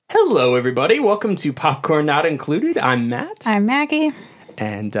Hello, everybody. Welcome to Popcorn Not Included. I'm Matt. I'm Maggie.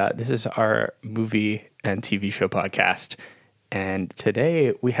 And this is our movie and TV show podcast. And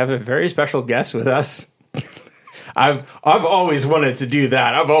today we have a very special guest with us. I've always wanted to do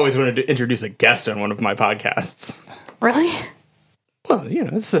that. I've always wanted to introduce a guest on one of my podcasts. Really? Well, you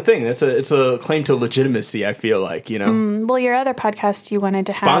know, it's the thing. It's a claim to legitimacy, I feel like, you know. Well, your other podcast you wanted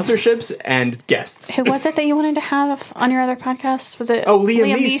to have... Sponsorships and guests. Who was it that you wanted to have on your other podcast? Was it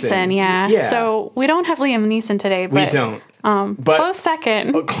Liam Neeson. Yeah. So we don't have Liam Neeson today, but... We don't. But close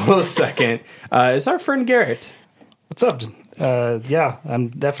second. Close second is our friend Garrett. What's up? Yeah, I'm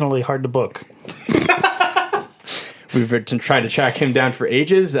definitely hard to book. We've been trying to track him down for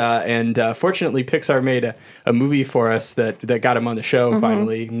ages, and fortunately Pixar made a movie for us that got him on the show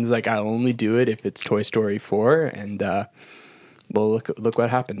finally. He's like, I'll only do it if it's Toy Story 4, and well, look what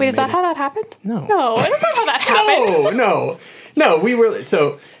happened. Wait, is that how that happened? No, that's not how that happened. No. We were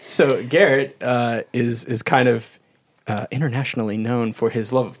so Garrett is kind of internationally known for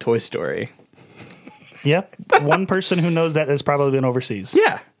his love of Toy Story. Yep, one person who knows that has probably been overseas.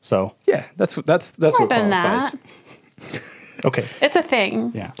 Yeah. So yeah, that's what qualifies. Okay. It's a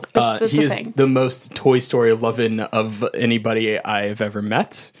thing. Yeah. He is the most Toy Story loving of anybody I've ever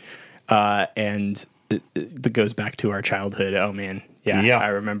met. And it goes back to our childhood. Oh man. Yeah. I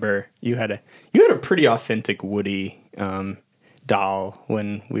remember you had a pretty authentic Woody doll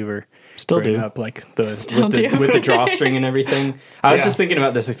when we were still growing up, like with the drawstring and everything. I was just thinking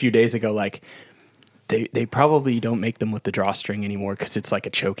about this a few days ago, like They probably don't make them with the drawstring anymore because it's like a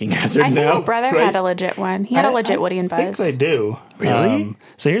choking hazard now. I think my brother had a legit one. He had a legit Woody and Buzz. I think they do. Really?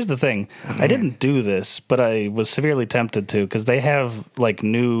 So here's the thing. I didn't do this, but I was severely tempted to because they have like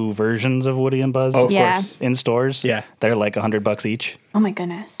new versions of Woody and Buzz in stores. Yeah. They're like $100 each. Oh my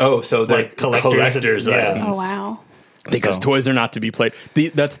goodness. Oh, so they're like collectors items. Oh wow. Because toys are not to be played.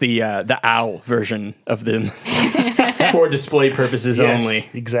 That's the owl version of them for display purposes only.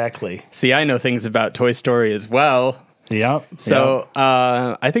 Exactly. See, I know things about Toy Story as well. Yep. So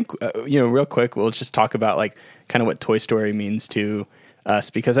I think real quick, we'll just talk about like kind of what Toy Story means to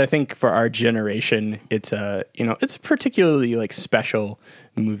us, because I think for our generation, it's a particularly like special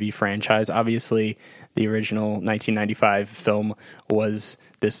movie franchise. Obviously, the original 1995 film was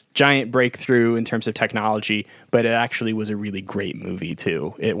this giant breakthrough in terms of technology, but it actually was a really great movie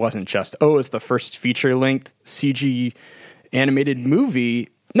too. It wasn't just, it's the first feature-length CG animated movie.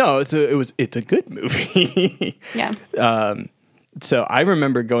 No, it's a good movie. Yeah. So I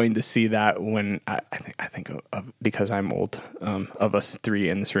remember going to see that when I think because I'm old, of us three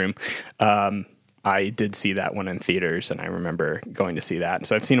in this room, I did see that one in theaters, and I remember going to see that.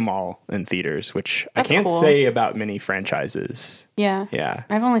 So I've seen them all in theaters, which That's I can't cool. say about many franchises. Yeah. Yeah.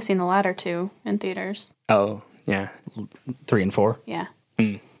 I've only seen the latter two in theaters. Oh, yeah. 3 and 4. Yeah.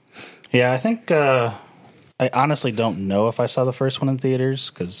 Yeah, I think I honestly don't know if I saw the first one in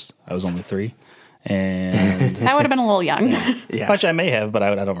theaters because I was only 3. And That would have been a little young. Yeah. which I may have, but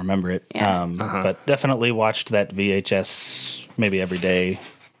I don't remember it. Yeah. But definitely watched that VHS maybe every day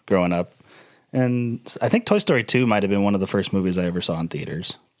growing up. And I think Toy Story 2 might have been one of the first movies I ever saw in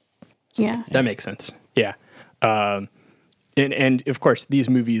theaters. Yeah. That makes sense. Yeah. And of course, these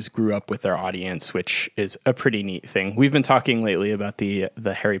movies grew up with their audience, which is a pretty neat thing. We've been talking lately about the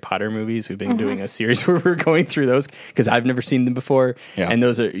Harry Potter movies. We've been doing a series where we're going through those because I've never seen them before. Yeah. And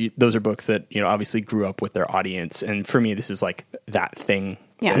those are books that, obviously grew up with their audience. And for me, this is like that thing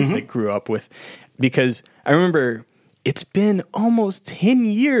that grew up with, because I remember it's been almost 10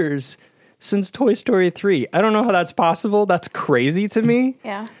 years since Toy Story 3. I don't know how that's possible. That's crazy to me.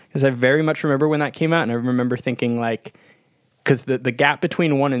 Yeah. Because I very much remember when that came out, and I remember thinking like, because the gap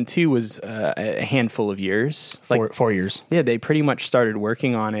between 1 and 2 was a handful of years. Like 4 years. Yeah, they pretty much started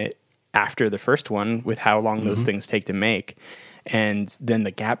working on it after the first one with how long those things take to make. And then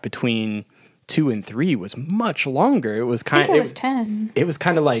the gap between 2 and 3 was much longer. It was kind I think it was 10. It was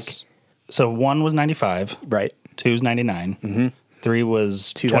kind of like... So 1 was 95. Right. 2 was 99. 3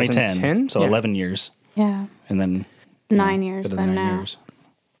 was 2010. 2010? So Yeah. 11 years. Yeah. And then 9 years go to then 9 now. years.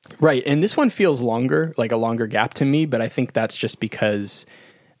 Right, and this one feels longer, like a longer gap to me, but I think that's just because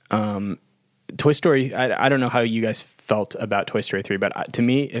Toy Story, I don't know how you guys felt about Toy Story 3, but to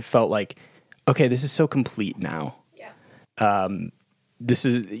me, it felt like, okay, this is so complete now. Yeah. This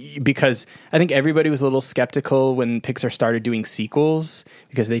is because I think everybody was a little skeptical when Pixar started doing sequels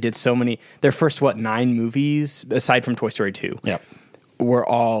because they did so many, their first, 9 movies, aside from Toy Story 2, were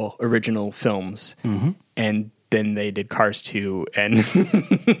all original films. And then they did Cars 2 and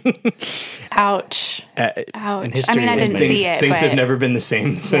Ouch. And I history mean, I was didn't made. see it. Things but have never been the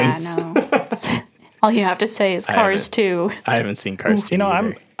same since. Yeah, no. All you have to say is Cars 2. I haven't seen Cars 2 You know,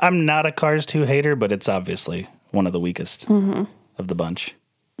 either. I'm not a Cars 2 hater, but it's obviously one of the weakest of the bunch.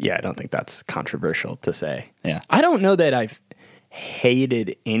 Yeah, I don't think that's controversial to say. Yeah. I don't know that I've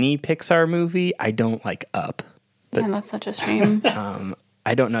hated any Pixar movie. I don't like Up. Man, that's such a shame.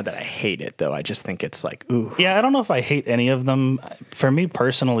 I don't know that I hate it, though. I just think it's like, ooh. Yeah, I don't know if I hate any of them. For me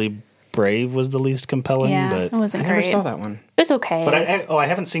personally, Brave was the least compelling, Yeah, but it wasn't I never great. saw that one. It was okay. but I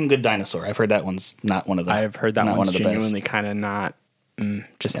haven't seen Good Dinosaur. I've heard that one's not one of the. I've heard that not one's one of the genuinely best. kind of not,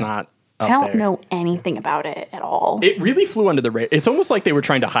 not I up don't there. know anything about it at all. It really flew under the radar. It's almost like they were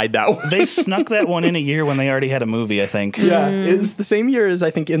trying to hide that one. They snuck that one in a year when they already had a movie, I think. Yeah, it was the same year as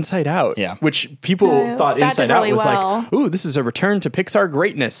I think Inside Out. Yeah. Which people thought that Inside did Out really was well. like, ooh, this is a return to Pixar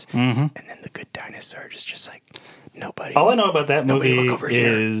greatness. And then The Good Dinosaur is just like, nobody. All I know about that Nobody movie look over here.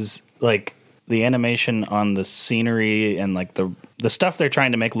 is like the animation on the scenery and like the stuff they're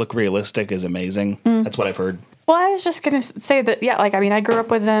trying to make look realistic is amazing. That's what I've heard. Well, I was just gonna say that. Yeah, like I mean, I grew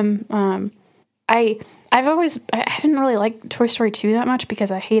up with them. I didn't really like Toy Story 2 that much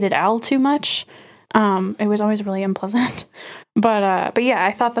because I hated Al too much. It was always really unpleasant. But yeah,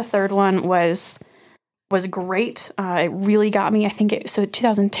 I thought the third one was great. It really got me. I think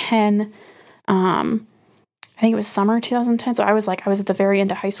 2010. I think it was summer 2010. So I was at the very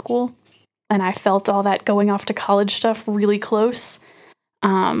end of high school, and I felt all that going off to college stuff really close.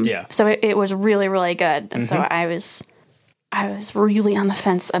 Yeah. So it was really, really good. And so I was really on the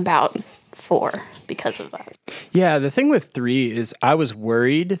fence about 4 because of that. Yeah, the thing with 3 is I was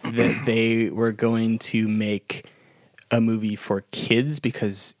worried that they were going to make a movie for kids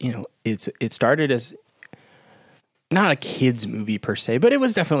because, it started as not a kids movie per se, but it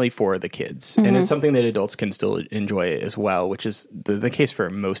was definitely for the kids. And it's something that adults can still enjoy as well, which is the case for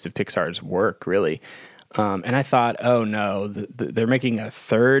most of Pixar's work, really. And I thought, oh no, they're making a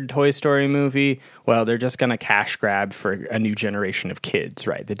third Toy Story movie. Well, they're just going to cash grab for a new generation of kids,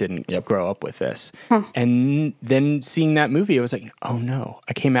 right? That didn't grow up with this. And then seeing that movie, I was like, oh no.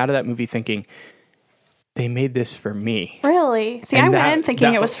 I came out of that movie thinking, they made this for me. Really? See, And I went that- in thinking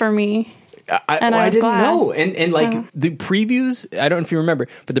that- it was for me. I was didn't glad. know. And like the previews, I don't know if you remember,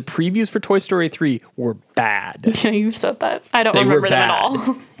 but the previews for Toy Story 3 were bad. Yeah, you said that. I don't They were remember them bad. at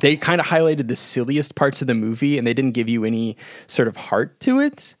all. They kind of highlighted the silliest parts of the movie and they didn't give you any sort of heart to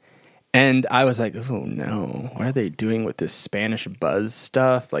it. And I was like, oh no, what are they doing with this Spanish buzz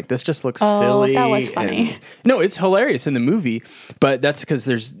stuff? Like, this just looks silly. that was funny. And- no, it's hilarious in the movie, but that's because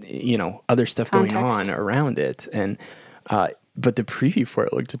there's, other stuff going Context. on around it. And, but the preview for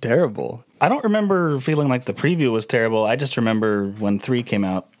it looked terrible. I don't remember feeling like the preview was terrible. I just remember when 3 came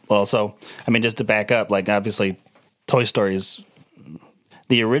out. Well, so, I mean, just to back up, like, obviously, Toy Story's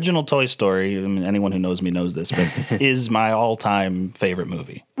the original Toy Story. I mean, anyone who knows me knows this, but is my all-time favorite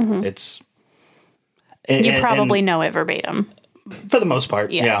movie. It's You probably know it verbatim. for the most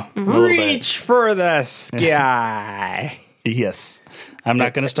part, Yeah. a little bit. Reach for the sky. Yes, I'm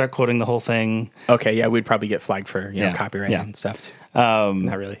not going to start quoting the whole thing. Okay, yeah, we'd probably get flagged for Yeah, copyright yeah. and stuff. Too.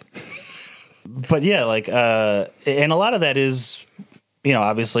 Not really. But yeah, like, and a lot of that is,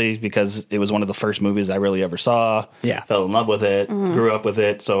 obviously because it was one of the first movies I really ever saw. Yeah. Fell in love with it, grew up with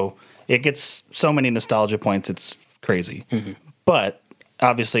it. So it gets so many nostalgia points. It's crazy. But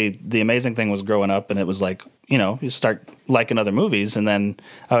obviously the amazing thing was growing up and it was like, you start liking other movies. And then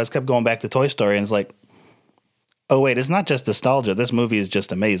I always kept going back to Toy Story and it's like, oh wait, it's not just nostalgia. This movie is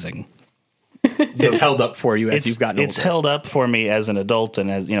just amazing. It's held up for you as you've gotten older. It's held up for me as an adult and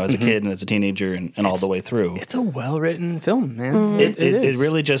as as a kid and as a teenager and all the way through. It's a well-written film, man. It is.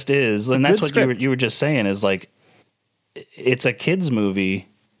 really just is, and that's good what script. you were just saying is like, it's a kids movie,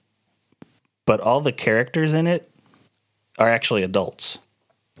 but all the characters in it are actually adults.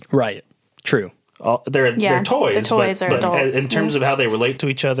 Right. True. They're toys. the toys are but adults, in terms of how they relate to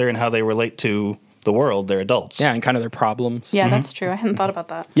each other and how they relate to the world, they're adults. Yeah, and kind of their problems. Yeah, that's true. I hadn't thought about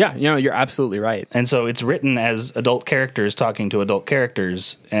that. Yeah, you're absolutely right. And so it's written as adult characters talking to adult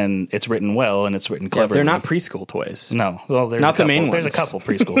characters, and it's written well and it's written Yeah, cleverly. they're not preschool toys. No, well, there's Not a the couple, main There's a ones. couple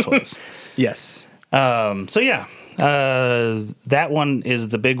preschool toys. Yes. So yeah, that one is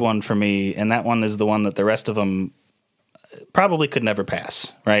the big one for me, and that one is the one that the rest of them probably could never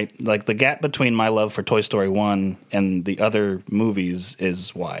pass, right? Like the gap between my love for Toy Story 1 and the other movies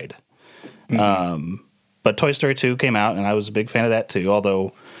is wide. But Toy Story 2 came out, and I was a big fan of that too,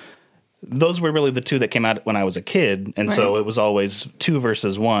 although those were really the two that came out when I was a kid, and so it was always 2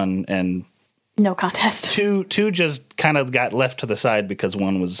 versus 1, and No contest. two just kind of got left to the side because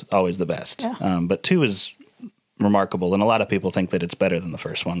 1 was always the best. Yeah. But 2 is remarkable, and a lot of people think that it's better than the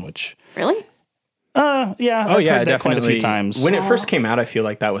first one, which Really? Yeah. Oh I've yeah, heard that definitely. quite a few times. When it first came out, I feel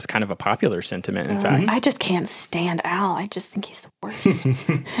like that was kind of a popular sentiment. In fact, I just can't stand Al. I just think he's the worst.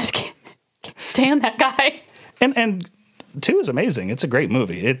 I just can't stand that guy. And 2 is amazing. It's a great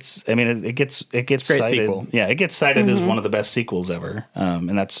movie. It gets great cited. sequel. Yeah, it gets cited as one of the best sequels ever,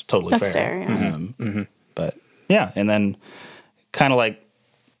 and that's totally That's fair. fair, yeah. But yeah, and then kind of like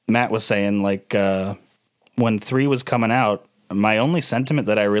Matt was saying, like when 3 was coming out, my only sentiment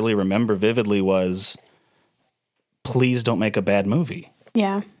that I really remember vividly was, "Please don't make a bad movie."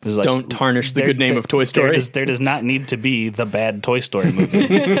 Yeah. It was like, don't tarnish the good name of Toy Story. There does not need to be the bad Toy Story movie.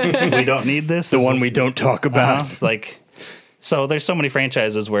 We don't need this. The This one is- we don't talk about. So there's so many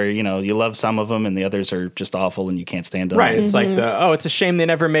franchises where, you love some of them and the others are just awful and you can't stand them. Right. It's like it's a shame they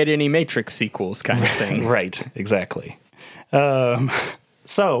never made any Matrix sequels kind of thing. Right. Exactly.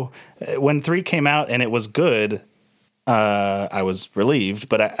 So when 3 came out and it was good, I was relieved,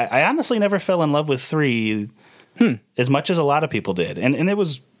 but I honestly never fell in love with 3 as much as a lot of people did. And it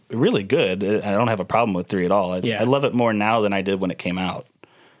was really good. I don't have a problem with 3 at all. I love it more now than I did when it came out.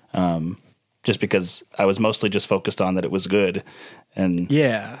 Just because I was mostly just focused on that it was good, and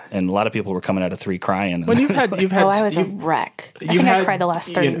a lot of people were coming out of 3 crying. Well, you've had. Oh, I was a wreck. I think I cried the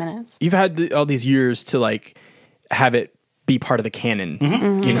last 30 minutes. You've had all these years to like have it be part of the canon. You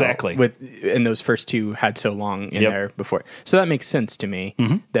know, Exactly. and those first 2 had so long in there before, so that makes sense to me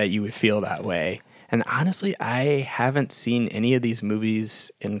that you would feel that way. And honestly, I haven't seen any of these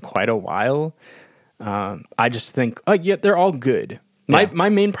movies in quite a while. I just think, they're all good. My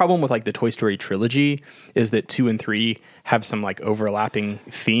main problem with like the Toy Story trilogy is that 2 and 3 have some like overlapping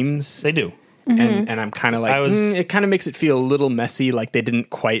themes. They do. And I'm kind of like, it kind of makes it feel a little messy, like they didn't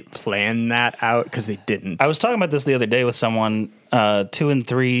quite plan that out, because they didn't. I was talking about this the other day with someone. 2 and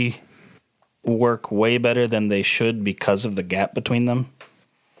 3 work way better than they should because of the gap between them.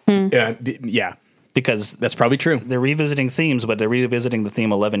 Yeah, Because that's probably true. they're revisiting themes, but they're revisiting the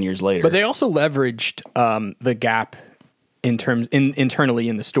theme 11 years later. But they also leveraged the gap internally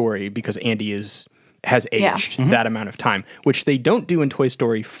in the story, because Andy has aged that amount of time, which they don't do in Toy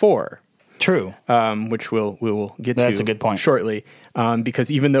Story 4. True. Which we will get to. That's a good point. Shortly,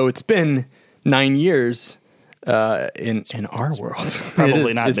 because even though it's been 9 years in our world,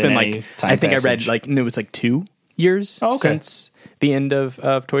 Probably not It's been been any like time I think passage. I read it was like 2 years since the end of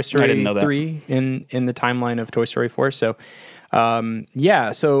Toy Story I didn't know that. 3 in the timeline of Toy Story 4. So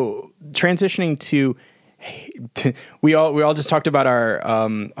so transitioning to. We all just talked about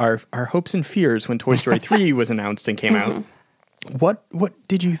our hopes and fears when Toy Story 3 was announced and came out. What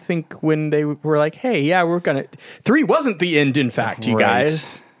did you think when they were like, "Hey, yeah, we're gonna 3 wasn't the end, in fact, you Right.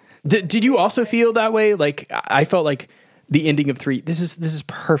 guys"? Did you also feel that way? Like I felt like the ending of 3. This is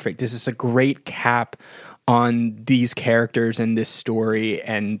perfect. This is a great cap on these characters and this story,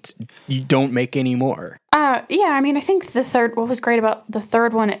 and you don't make any more. Yeah, I mean, I think what was great about the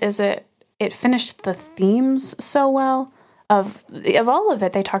third one is it finished the themes so well. Of all of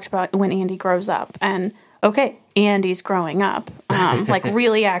it, they talked about when Andy grows up, and okay, Andy's growing up. Like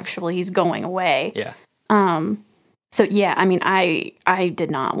really, actually, he's going away. Yeah. So yeah, I mean, I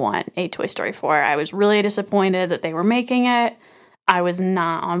did not want a Toy Story 4. I was really disappointed that they were making it. I was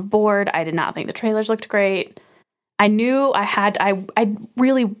not on board. I did not think the trailers looked great. I knew I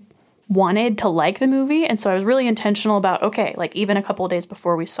really wanted to like the movie, and so I was really intentional about, okay, like even a couple of days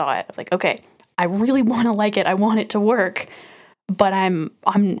before we saw it, like, okay, I really want to like it. I want it to work, but I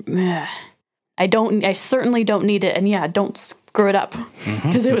certainly don't need it. And yeah, don't screw it up,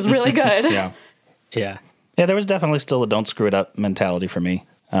 because it was really good. Yeah. Yeah. Yeah, there was definitely still a don't screw it up mentality for me.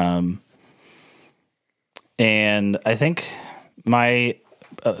 And I think a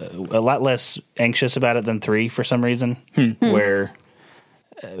lot less anxious about it than 3 for some reason, where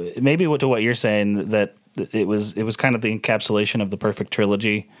maybe to what you're saying, that it was kind of the encapsulation of the perfect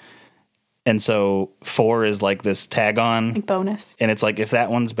trilogy. And so 4 is like this tag on, Like bonus. and it's like, if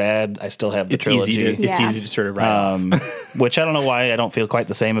that one's bad, I still have the trilogy. It's Yeah. easy to sort of write off. Which I don't know why I don't feel quite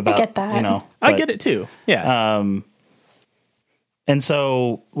the same about. get that. I but- get it too. Yeah. And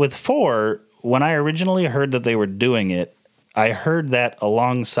so with 4, when I originally heard that they were doing it, I heard that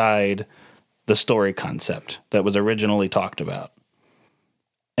alongside the story concept that was originally talked about.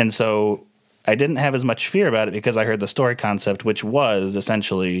 And so I didn't have as much fear about it because I heard the story concept, which was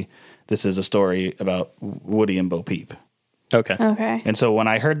essentially, this is a story about Woody and Bo Peep. Okay. Okay. And so when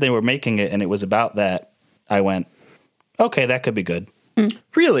I heard they were making it and it was about that, I went, okay, that could be good.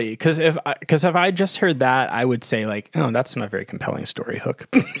 Really? Because if I just heard that, I would say like, oh, that's not a very compelling story hook.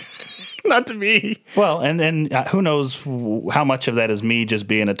 Not to me. Well, and who knows how much of that is me just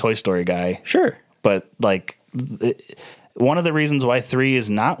being a Toy Story guy. Sure. But like, one of the reasons why 3 is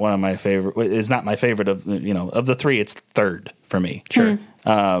not one of my favorite is not my favorite of the 3. It's third for me. Sure.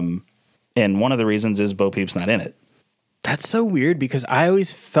 And one of the reasons is Bo Peep's not in it. That's so weird because I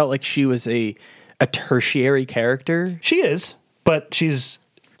always felt like she was a tertiary character. She is, but she's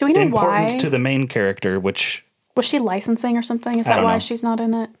Do we know important why? to the main character, which Was she licensing or something? Is I that don't why know. she's not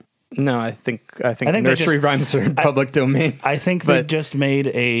in it? No, I think they nursery just- rhymes are in public domain. I think they But- just made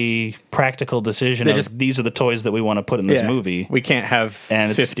a practical decision. They Of, just- these are the toys that we want to put in this Yeah. movie. We can't have And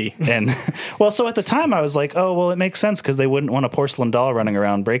it's- 50. And well, so at the time I was like, oh, well, it makes sense because they wouldn't want a porcelain doll running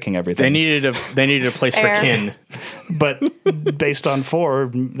around breaking everything. They needed a place for Fair. kin. But based on 4,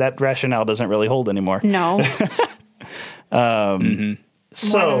 that rationale doesn't really hold anymore. No. More the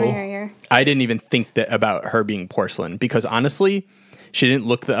So merrier. I didn't even think that about her being porcelain because honestly, she didn't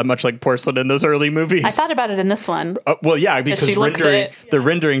look that much like porcelain in those early movies. I thought about it in this one. well, yeah, because she looks the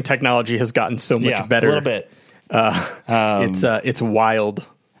rendering technology has gotten so much yeah, better. a little bit. It's wild.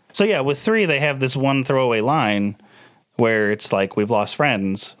 So yeah, with 3, they have this one throwaway line where it's like we've lost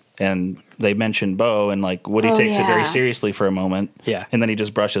friends, and they mention Bo, and like Woody Oh, takes it very yeah. seriously for a moment, Yeah. and then he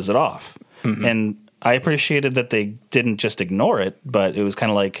just brushes it off. And I appreciated that they didn't just ignore it, but it was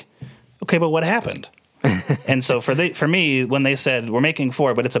kind of like, okay, but what happened? And so for me, when they said we're making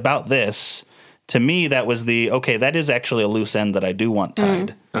 4, but it's about this, to me that was that is actually a loose end that I do want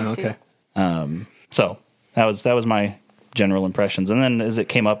tied. Oh, see. okay. So that was my general impressions. And then as it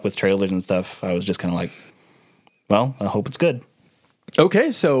came up with trailers and stuff, I was just kind of like, well, I hope it's good.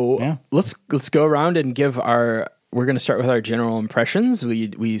 Okay, so Yeah. let's go around and give our. We're going to start with our general impressions.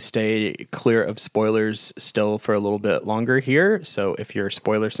 We stay clear of spoilers still for a little bit longer here. So if you're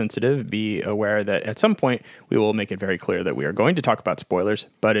spoiler sensitive, be aware that at some point we will make it very clear that we are going to talk about spoilers,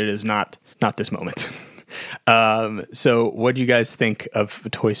 but it is not this moment. So what do you guys think of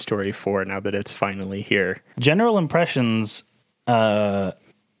Toy Story 4 now that it's finally here? General impressions, I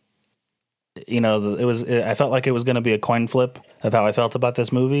felt like it was going to be a coin flip of how I felt about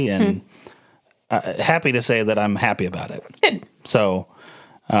this movie, and happy to say that I'm happy about it. Good. So,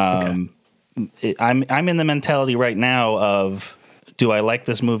 I'm in the mentality right now of, do I like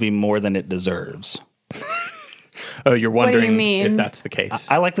this movie more than it deserves? Oh, you're do you wondering mean? if that's the case.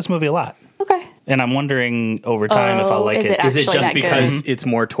 I like this movie a lot, Okay. and I'm wondering over time if I'll like is it. it Is it actually just that good? because it's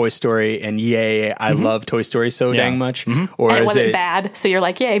more Toy Story and yay, I love Toy Story so Yeah. dang much? Or And it is wasn't it bad, so you're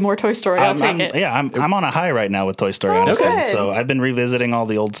like, yay, more Toy Story. I'll take it. I'm on a high right now with Toy Story, honestly. good. So I've been revisiting all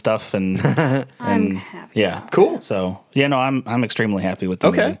the old stuff, and I'm happy. yeah, Cool. So I'm extremely happy with the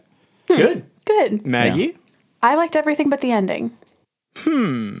okay? movie. Good. Good. Maggie? I liked everything but the ending.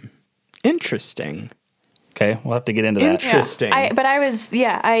 Interesting. Okay, we'll have to get into that. Interesting.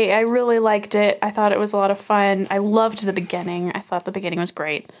 I really liked it. I thought it was a lot of fun. I loved the beginning. I thought the beginning was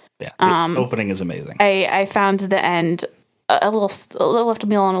great. Yeah, the opening is amazing. I found the end a little left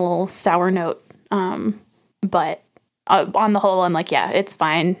me on a little sour note. But on the whole, I'm like, yeah, it's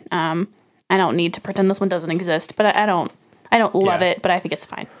fine. I don't need to pretend this one doesn't exist, but I don't love Yeah. it, but I think it's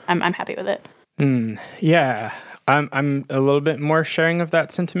fine. I'm happy with it. Yeah, I'm a little bit more sharing of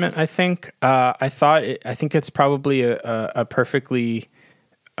that sentiment. I think I think it's probably a perfectly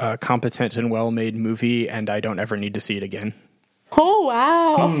competent and well-made movie, and I don't ever need to see it again. Oh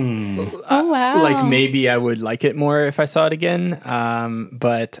wow! Oh wow! Like maybe I would like it more if I saw it again,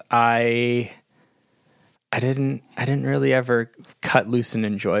 but I didn't really ever cut loose and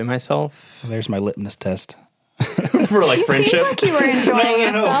enjoy myself There's my litmus test. for like friendship. Seems like you were enjoying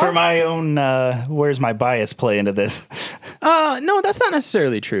yourself. for my own, where's my bias play into this? No, that's not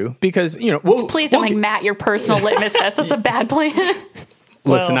necessarily true because Please don't make Matt your personal litmus test. That's a bad plan.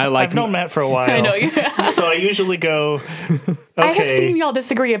 Listen, Well, I like I've known Matt for a while. I know you. So I usually go, okay. I have seen y'all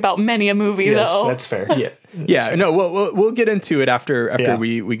disagree about many a movie, yes, though. that's fair. Yeah. No, we'll get into it after Yeah.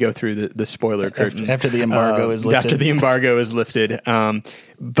 we go through the spoiler curtain After the embargo is lifted. After the embargo is lifted,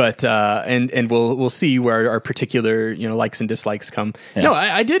 but and we'll see where our particular likes and dislikes come. Yeah. No,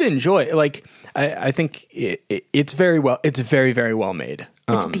 I did enjoy. Like I think it's very well. It's very very well made.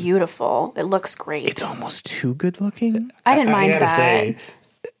 It's beautiful. It looks great. It's almost too good looking. I didn't mind gotta that. say,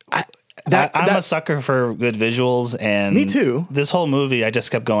 That I'm a sucker for good visuals, and Me too. This whole movie, I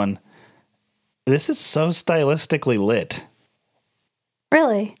just kept going, this is so stylistically lit.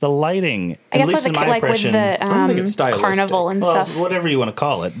 Really? The lighting, I at guess least with in my with impression, the don't think it's stylistic. carnival and well, stuff. whatever you want to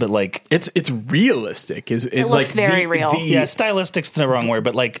call it, but like, It's realistic. It's looks like very real. yeah, stylistic's the wrong word,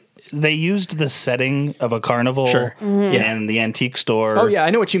 but like they used the setting of a carnival Sure. and the antique store. Oh yeah, I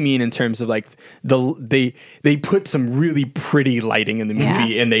know what you mean in terms of like they put some really pretty lighting in the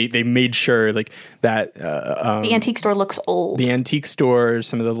movie, Yeah. and they made sure like that The antique store looks old. the antique store,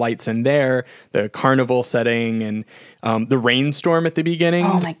 some of the lights in there, the carnival setting, and the rainstorm at the beginning.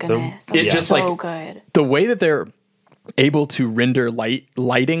 Oh my goodness. That It's was just so like- good. The way that they're able to render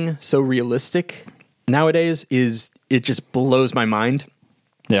lighting so realistic nowadays it just blows my mind.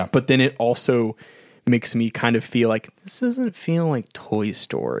 Yeah. But then it also makes me kind of feel like this doesn't feel like Toy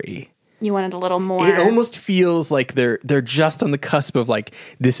Story. You wanted a little more. It almost feels like they're just on the cusp of like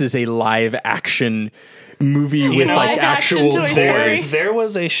this is a live action movie with know, like live action actual Toy Story. toys. There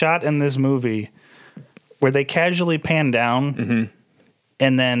was a shot in this movie where they casually panned down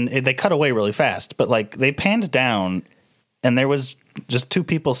and then they cut away really fast, but like they panned down and there was just two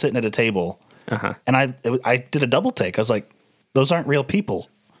people sitting at a table. And I did a double take. I was like, those aren't real people.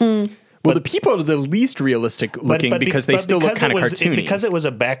 Well, the people are the least realistic looking because they still look kind of cartoony. Because it was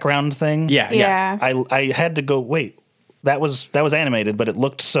a background thing. yeah. I had to go, wait, that was animated, but it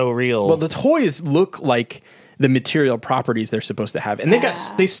looked so real. Well, the toys look like the material properties they're supposed to have, and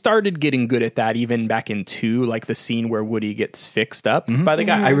they started getting good at that even back in 2, like the scene where Woody gets fixed up by the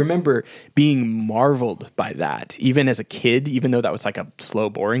guy. I remember being marveled by that, even as a kid, even though that was like a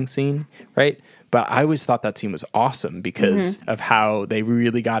slow, boring scene, right? But I always thought that scene was awesome because of how they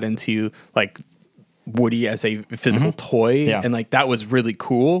really got into like Woody as a physical toy, Yeah. and like that was really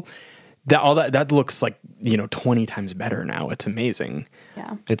cool. That looks like 20 times better now. It's amazing.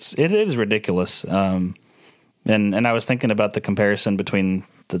 Yeah. it is ridiculous. And I was thinking about the comparison between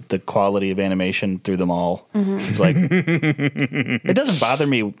the quality of animation through them all. It's like it doesn't bother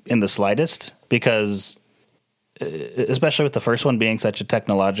me in the slightest because, especially with the first one being such a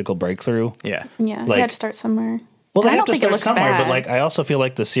technological breakthrough. Yeah. Yeah. Like- You had to start somewhere. Well, And they I have don't to think it start looks somewhere, but bad. like I also feel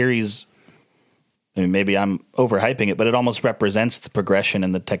like the series. I mean, maybe I'm overhyping it, but it almost represents the progression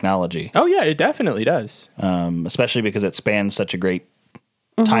in the technology, Oh yeah, it definitely does. especially because it spans such a great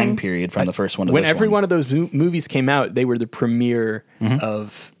time period from the first one to When this every one. one of those movies came out, they were the premiere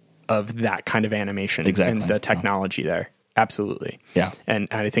of that kind of animation Exactly. and the technology there. Absolutely. Yeah. And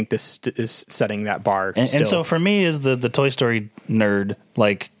I think this is setting that bar. And still. so for me, as the Toy Story nerd,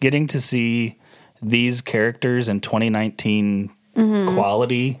 like getting to see these characters in 2019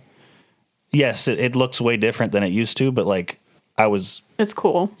 quality, yes, it looks way different than it used to, but like I was, It's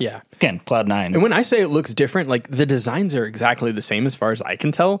cool. yeah. again, Cloud 9. And when I say it looks different, like the designs are exactly the same as far as I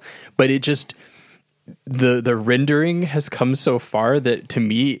can tell, but it just the rendering has come so far that to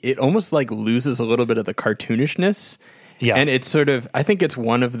me it almost like loses a little bit of the cartoonishness. Yeah. And it's sort of, I think it's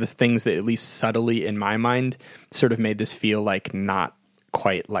one of the things that at least subtly in my mind sort of made this feel like not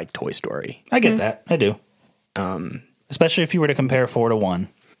quite like Toy Story. I get that. I do. Especially if you were to compare 4 to 1.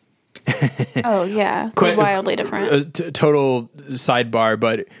 Oh, yeah. Quite- They're wildly different. Total sidebar,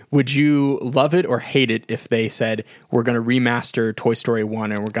 but would you love it or hate it if they said we're going to remaster Toy Story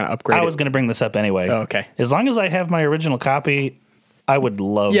 1 and we're going to upgrade I it? was going to bring this up anyway. Oh, okay. As long as I have my original copy, I would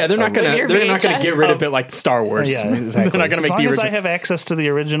love. Yeah, they're not going Your to VHS. get rid of it like Star Wars. Yeah, exactly. They're not going to as make long the as I original. have access to the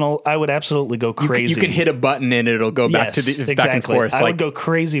original, I would absolutely go crazy. You can hit a button and it'll go back Yes, to the exactly. back and forth. I like would go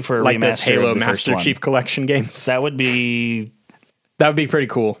crazy for a like remaster this Halo of the first Master one. Chief Collection games. That would be That would be pretty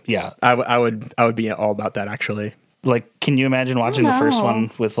cool. Yeah. I would be all about that actually. like. Can you imagine watching the first know.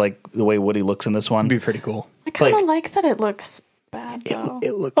 one with like the way Woody looks in this one? It'd be pretty cool. I kind of like- like that it looks bad, though.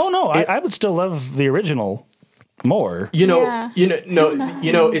 It looks. Oh no, I would still love the original more. You know, Yeah.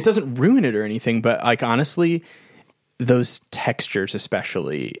 it doesn't ruin it or anything, but like honestly, those textures,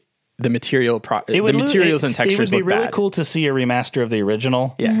 especially the materials and textures, It would be look really bad. cool to see a remaster of the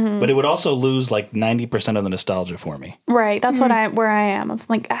original. Yeah. but it would also lose like 90% of the nostalgia for me Right. That's where I am. Of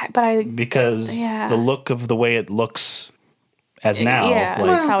like, but I. because Yeah. the look of the way it looks as now, Yeah,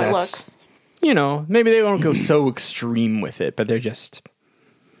 like, that's how it that's- looks. You know, maybe they won't go so extreme with it, but they're just.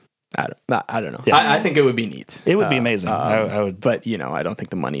 I don't know. Yeah. I think it would be neat. It would be amazing. I would. But I don't think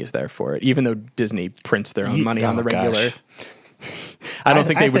the money is there for it. Even though Disney prints their own money on the regular, gosh. I don't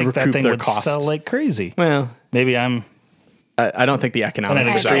think they would that recoup thing their would costs. sell like crazy. Well, Maybe I'm I don't think the on an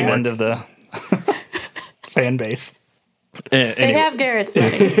economics extreme work. end of the fan base. They Anyway, have Garrett's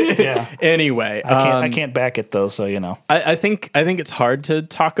money. Yeah, anyway, I can't back it though. So I think it's hard to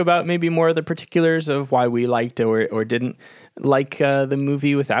talk about maybe more of the particulars of why we liked or didn't like the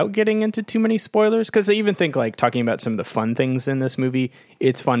movie without getting into too many spoilers. Because I even think like talking about some of the fun things in this movie,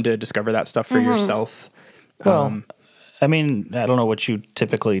 it's fun to discover that stuff for yourself. Well, I mean, I don't know what you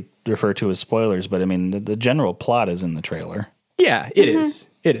typically refer to as spoilers, but I mean, the general plot is in the trailer. Yeah, it is.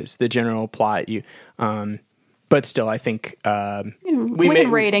 It is the general plot. but still, I think we can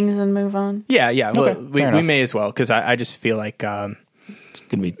ratings and move on. Yeah. Well, Okay, we may as well, because I just feel like It's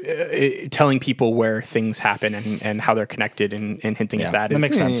gonna be telling people where things happen and how they're connected and hinting at that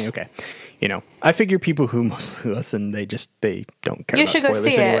makes sense. Okay. I figure people who mostly listen, they don't care. You about should go spoilers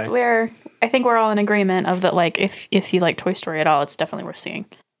see anyway. it. I think we're all in agreement of that. Like, if you like Toy Story at all, it's definitely worth seeing.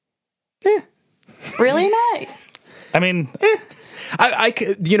 Yeah. Really not? I mean,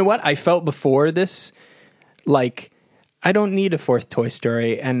 You know what? I felt before this, like, I don't need a fourth Toy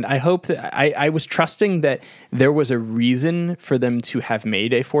Story. And I hope that I was trusting that there was a reason for them to have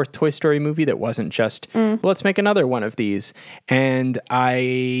made a fourth Toy Story movie that wasn't just, well, let's make another one of these. And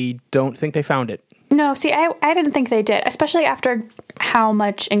I don't think they found it. No, see, I didn't think they did, especially after how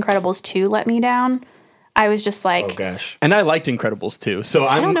much Incredibles 2 let me down. I was just like, oh gosh, And I liked Incredibles too. So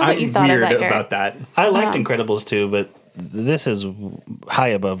I'm know what you thought of weird that, Garrett. about that. I liked Incredibles 2, but this is high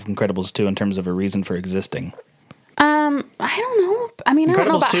above Incredibles 2 in terms of a reason for existing. I don't know. I mean, I don't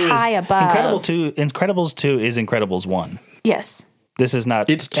know about high above. Incredibles 2 is Incredibles 1. Yes. This is not.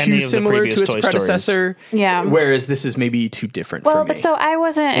 It's any too of the similar previous to its Toy predecessor. Stories. Yeah. Whereas this is maybe too different for Well, me. but so I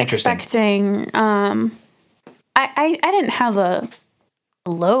wasn't Interesting. expecting. I didn't have a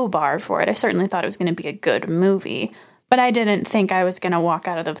low bar for it. I certainly thought it was going to be a good movie, but I didn't think I was going to walk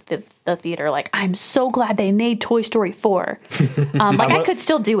out of the theater like, I'm so glad they made Toy Story 4. I could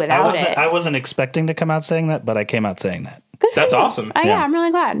still do without it. I wasn't expecting to come out saying that, but I came out saying that. Good for That's you. awesome. Yeah, Yeah. I'm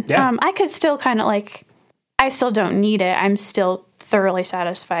really glad. Yeah. I could still kind of like, I still don't need it. I'm still thoroughly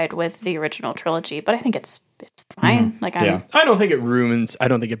satisfied with the original trilogy, but I think it's fine. Like, Yeah. I don't think it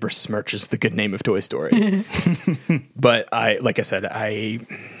besmirches the good name of Toy Story. But like I said, I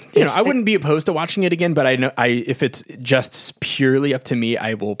wouldn't be opposed to watching it again, but I know if it's just purely up to me,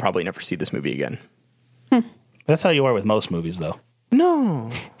 I will probably never see this movie again. That's how you are with most movies, though.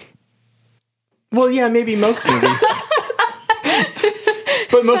 No. Well, yeah, maybe most movies.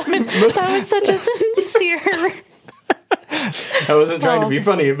 But most that was such a sincere I wasn't trying to be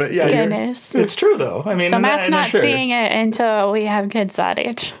funny, but yeah, goodness. It's true, though. I mean, So Matt's not sure. seeing it until we have kids that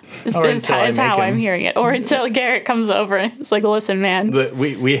age. Is until I how make I'm him. hearing it, or until Garrett comes over. It's like, listen, man.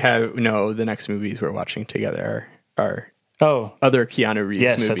 we have the next movies we're watching together are Oh, other Keanu Reeves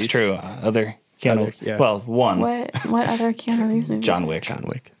yes, movies. that's true. Other Keanu. Yeah. Well, one. What other Keanu Reeves movies? John Wick. John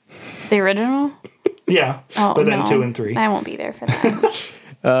Wick. The original? Yeah. Oh, but then no. 2 and 3. I won't be there for that.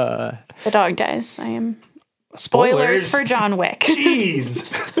 The dog dies. I am. Spoilers for John Wick.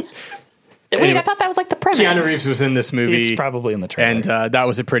 Jeez. Wait, Anyway, I thought that was like the premise. Keanu Reeves was in this movie. It's probably in the trailer. And that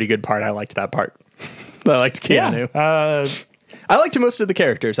was a pretty good part. I liked that part. I liked Keanu. I liked most of the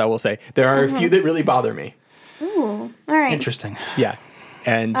characters, I will say. There are a few that really bother me. Ooh, all right. Interesting. Yeah.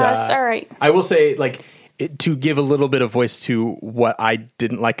 And All right. I will say, like, to give a little bit of voice to what I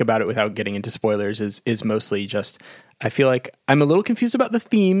didn't like about it without getting into spoilers is mostly just, I feel like I'm a little confused about the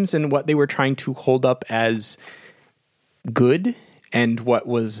themes and what they were trying to hold up as good and what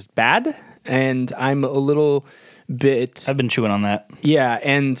was bad. And I'm a little bit... I've been chewing on that. Yeah,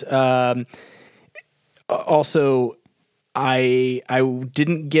 and also I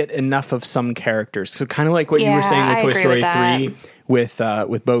didn't get enough of some characters. So kind of like what you were saying with I Toy agree Story with 3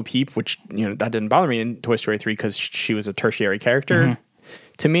 with Bo Peep, which that didn't bother me in Toy Story 3 because she was a tertiary character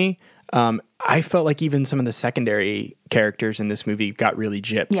to me. I felt like even some of the secondary characters in this movie got really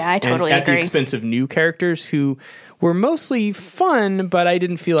gypped. Yeah, I totally at the agree. expense of new characters who were mostly fun, but I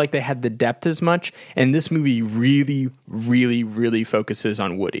didn't feel like they had the depth as much. And this movie really, really, really focuses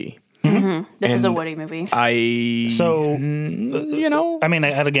on Woody. This is a Woody movie. So, I mean,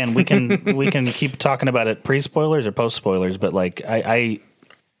 again, we can keep talking about it pre-spoilers or post-spoilers, but like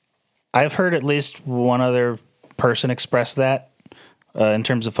I've heard at least one other person express that in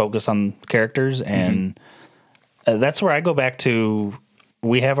terms of focus on characters, and that's where I go back to.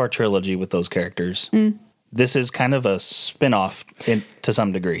 We have our trilogy with those characters. This is kind of a spin-off to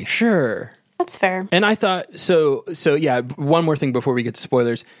some degree. sure. That's fair. And I thought, so yeah, one more thing before we get to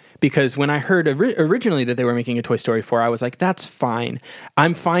spoilers, because when I heard originally that they were making a Toy Story 4, I was like, that's fine.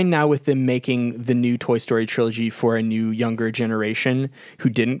 I'm fine now with them making the new Toy Story trilogy for a new younger generation who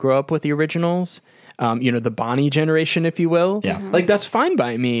didn't grow up with the originals. The Bonnie generation, if you will. Yeah. Like, that's fine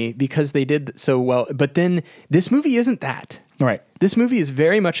by me because they did so well. But then this movie isn't that. Right. This movie is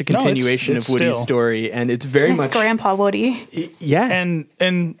very much a continuation it's of Woody's still- story, and it's very It's much... Grandpa Woody. Yeah.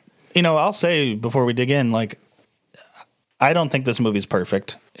 And I'll say before we dig in, like, I don't think this movie's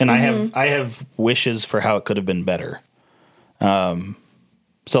perfect, and I have wishes for how it could have been better. So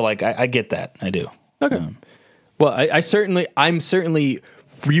like I get that, I do. Okay. Well, I'm certainly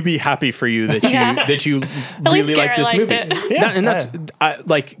really happy for you that you really like this movie. And that's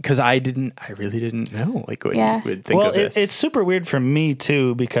because I really didn't know like what you would think of this. It's super weird for me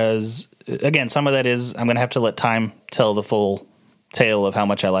too because again, some of that is I'm going to have to let time tell the full tale of how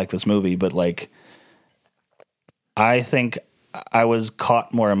much I like this movie, but like I think I was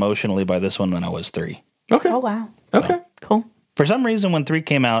caught more emotionally by this one than I was 3. Okay. Oh wow. Okay. Cool. For some reason, when 3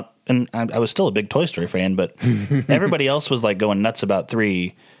 came out, and I was still a big Toy Story fan, but everybody else was like going nuts about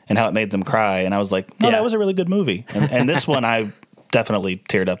 3 and how it made them cry, and I was like, no, that was a really good movie. And this one, I definitely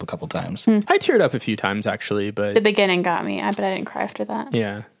teared up a couple times. I teared up a few times actually, but The beginning got me, but I didn't cry after that.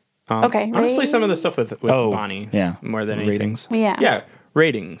 yeah. Okay. Honestly, some of the stuff with Bonnie, more than anything. Ratings. Yeah.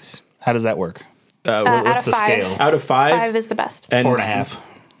 Ratings. How does that work? Out What's of the 5. scale? Out of 5. 5 is the best. And 4.5.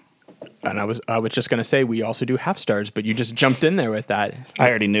 And I was just gonna say we also do half stars, but you just jumped in there with that. I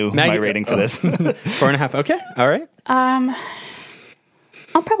already knew my rating for this. 4.5. Okay, all right.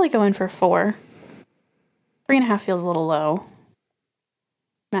 I'll probably go in for 4. 3.5 feels a little low.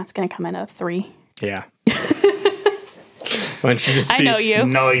 Matt's gonna come in at a 3. Yeah. Why don't you just I know you.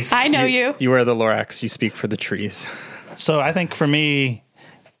 Nice. I know you. You are the Lorax. You speak for the trees. So I think for me,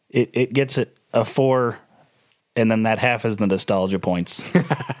 it gets it a 4. And then that half is the nostalgia points.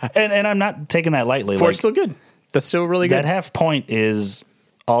 and I'm not taking that lightly. 4's still good. That's still really good. That half point is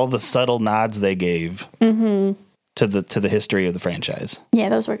all the subtle nods they gave to the history of the franchise. Yeah,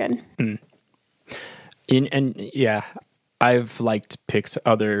 those were good. And yeah, I've liked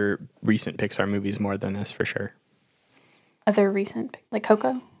other recent Pixar movies more than this for sure. Other recent, like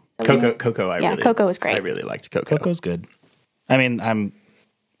Coco? Coco, Coco was great. I really liked Coco. Coco's good. I mean,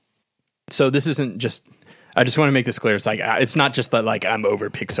 So this isn't just... I just want to make this clear. It's like it's not just that like I'm over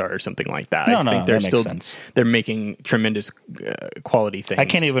Pixar or something like that. I think they're still they're making tremendous quality things. I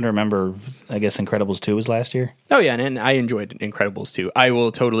can't even remember. I guess Incredibles 2 was last year. Oh yeah, and I enjoyed Incredibles 2. I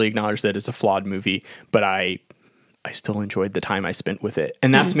will totally acknowledge that it's a flawed movie, but I still enjoyed the time I spent with it.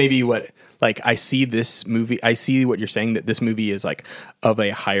 And that's maybe what like I see this movie. I see what you're saying that this movie is like of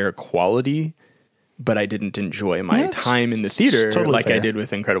a higher quality. But I didn't enjoy my time in the theater totally like fair. I did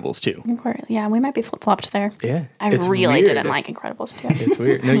with Incredibles 2. Yeah, we might be flip-flopped there. Yeah. I it's really weird. didn't like Incredibles 2. It's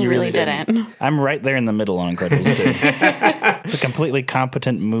weird. No, you really didn't. I'm right there in the middle on Incredibles 2. It's a completely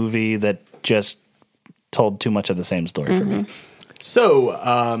competent movie that just told too much of the same story for me.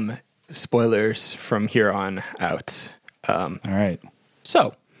 So, spoilers from here on out. All right.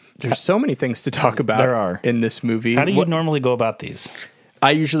 So, there's so many things to talk about There are. in this movie. How do you normally go about these? I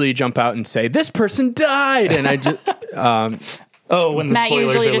usually jump out and say, this person died! And I just... Oh, when the Matt spoilers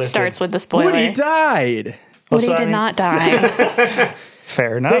usually are just listed. starts with the spoiler. Woody died! Woody so, I did mean- not die.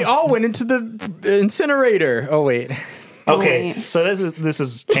 Fair enough. They all went into the incinerator. Oh, wait. Okay, Wait. so this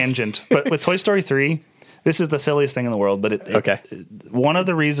is tangent, but with Toy Story 3, this is the silliest thing in the world. But one of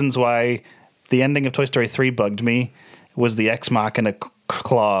the reasons why the ending of Toy Story 3 bugged me was the Ex Machina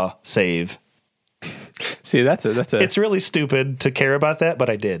claw save. See, that's a... It's really stupid to care about that, but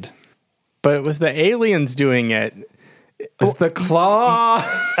I did. But it was the aliens doing it. It was the claw.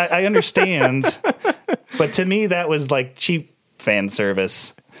 I understand, but to me that was like cheap fan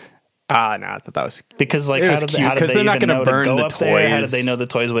service. No, I thought that was... Because like It how was did cute, they 'cause they're even not gonna know burn to go the up there? How did toys. they know the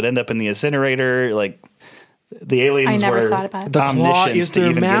toys would end up in the incinerator? Like the aliens I never were thought about it. The claw omniscient is to their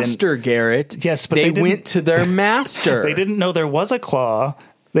even get in- master, Garrett. Yes, but they they didn't- went to their master. They didn't know there was a claw.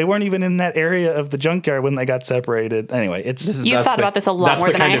 They weren't even in that area of the junkyard when they got separated. Anyway, it's You've thought about this a lot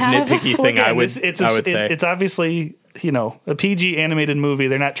more than I have. That's the kind of nitpicky thing I would say. It's obviously, a PG animated movie.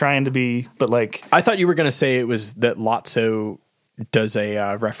 They're not trying to be, but like, I thought you were going to say it was that Lotso does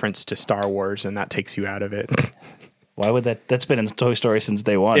a reference to Star Wars, and that takes you out of it. why would that's been in Toy Story since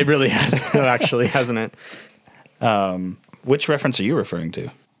day one. It really has, though, actually, hasn't it? Which reference are you referring to?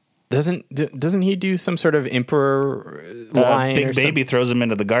 Doesn't he do some sort of emperor line? Big or Baby throws him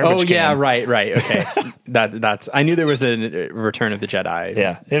into the garbage Oh can. yeah, right. Okay, that's. I knew there was a Return of the Jedi.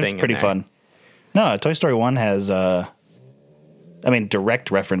 Yeah, it was thing pretty in there. fun. No, Toy Story 1 has,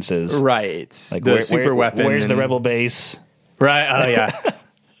 direct references. Right, Like the super weapon. Where's the and- rebel base? Right. Oh yeah.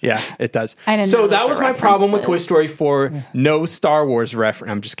 Yeah, it does. I didn't So know that those was were my problem with Toy references. Story 4. No Star Wars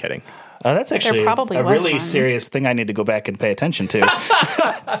reference. I'm just kidding. That's actually probably a was really one. serious thing I need to go back and pay attention to.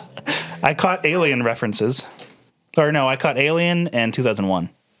 I caught Alien references. Or no, I caught Alien and 2001.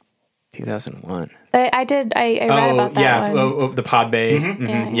 2001. I did. I read about that yeah. one. The pod bay. Mhm.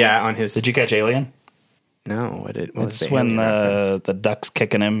 Yeah. Yeah, on his. Did you catch Alien? No. What was It's the when alien reference? the duck's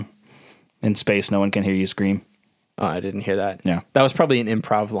kicking him in space. No one can hear you scream. Oh, I didn't hear that. Yeah. That was probably an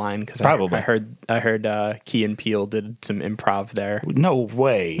improv line because Probably. I heard Key and Peele did some improv there. No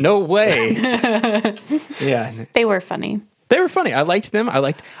way. No way. Yeah, They were funny. they were funny. I liked them. I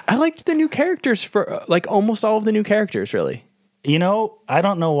liked the new characters for like almost all of the new characters, really. You know, I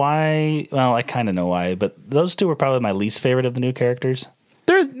don't know why. Well, I kind of know why, but those two were probably my least favorite of the new characters.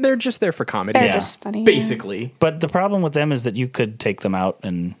 They're just there for comedy. They're just funny. Basically. But the problem with them is that you could take them out,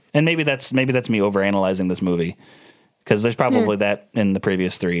 and maybe that's me overanalyzing this movie, because there's probably that in the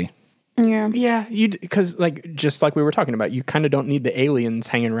previous three. Yeah. Yeah, because like just like we were talking about, you kind of don't need the aliens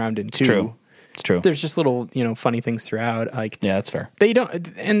hanging around in two. It's true. There's just little, funny things throughout. Like, Yeah, that's fair. they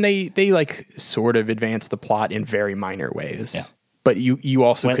don't, and they like sort of advance the plot in very minor ways. Yeah. But you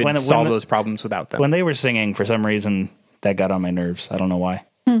also could solve the- those problems without them. When they were singing, for some reason, that got on my nerves. I don't know why.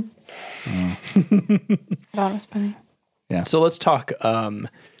 I thought it was funny. Yeah. So let's talk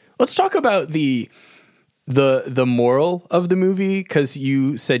about the moral of the movie, because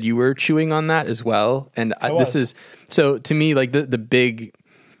you said you were chewing on that as well, and this is so to me like the big.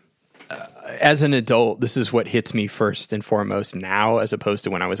 As an adult, this is what hits me first and foremost now, as opposed to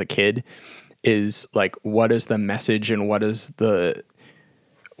when I was a kid, is like, what is the message and what is the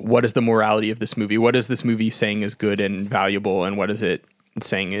morality of this movie? What is this movie saying is good and valuable, and what is it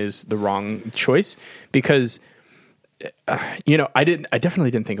saying is the wrong choice? Because I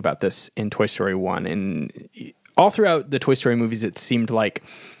definitely didn't think about this in Toy Story 1, and all throughout the Toy Story movies, it seemed like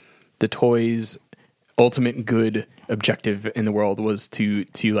the toys' ultimate good objective in the world was to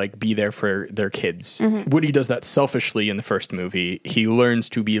like be there for their kids. Mm-hmm. Woody does that selfishly in the first movie. He learns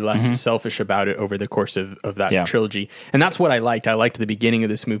to be less selfish about it over the course of that trilogy. And that's what I liked. I liked the beginning of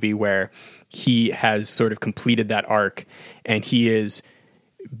this movie where he has sort of completed that arc and he is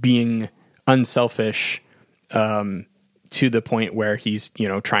being unselfish, to the point where he's,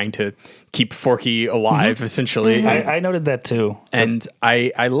 trying to keep Forky alive, essentially. I noted that too. And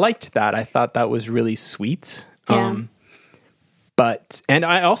I liked that. I thought that was really sweet. Yeah. And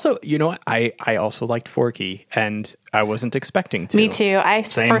I also, I also liked Forky, and I wasn't expecting to. Me too. I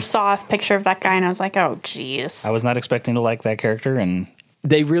Same. first saw a picture of that guy and I was like, oh, geez. I was not expecting to like that character, and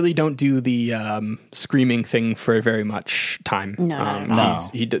They really don't do the screaming thing for very much time. No.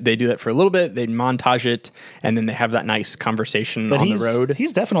 They do that for a little bit. They montage it, and then they have that nice conversation on the road.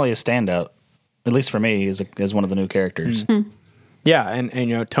 He's definitely a standout, at least for me, as one of the new characters. Yeah,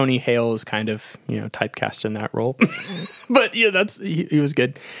 and Tony Hale is kind of typecast in that role, but he was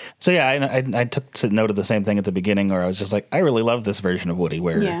good. So yeah, I took note of the same thing at the beginning, where I was just like, I really love this version of Woody,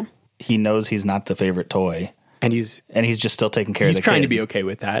 where he knows he's not the favorite toy. And he's just still taking care of the kid. He's trying to be okay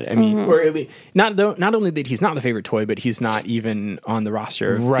with that. I mean, or at least, not only that he's not the favorite toy, but he's not even on the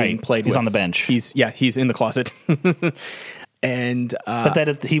roster of being played with. He's on the bench. He's in the closet. And but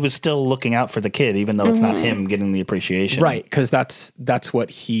that he was still looking out for the kid, even though it's not him getting the appreciation. Right, because that's what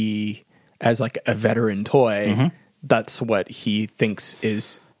he, as like a veteran toy, that's what he thinks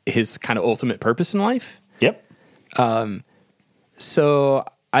is his kind of ultimate purpose in life. Yep. So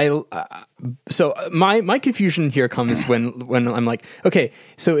my confusion here comes when I'm like, okay,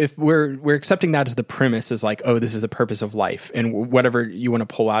 so if we're accepting that as the premise, as like, oh, this is the purpose of life, and whatever you want to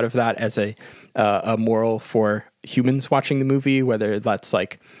pull out of that as a moral for humans watching the movie, whether that's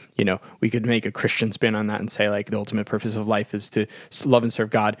like, we could make a Christian spin on that and say like the ultimate purpose of life is to love and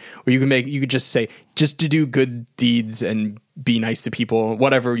serve God, or you could just say just to do good deeds and be nice to people,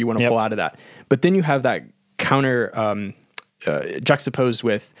 whatever you want to pull out of that. But then you have that counter juxtaposed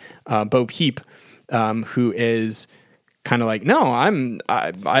with Bo Peep, who is kind of like, no,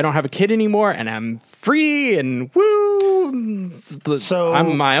 I don't have a kid anymore, and I'm free, and woo, so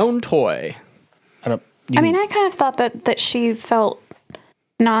I'm my own toy. I mean, I kind of thought that she felt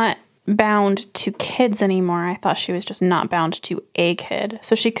not bound to kids anymore. I thought she was just not bound to a kid,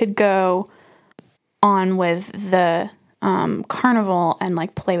 so she could go on with the carnival and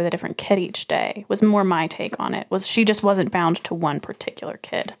like play with a different kid each day. Was more my take on it. Was she just wasn't bound to one particular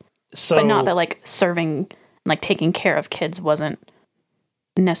kid. So, but not that like serving, like taking care of kids wasn't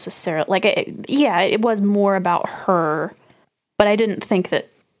necessarily like it was more about her, but I didn't think that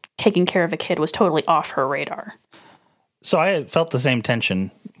taking care of a kid was totally off her radar. So I had felt the same tension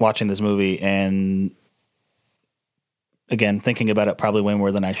watching this movie, and again, thinking about it probably way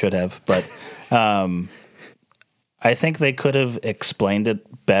more than I should have, but I think they could have explained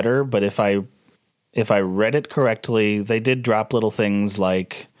it better, but if I read it correctly, they did drop little things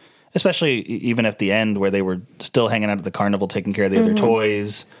like, especially even at the end where they were still hanging out at the carnival taking care of the other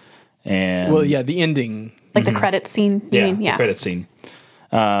toys. And the ending. Like the credit scene, you mean? The credit scene.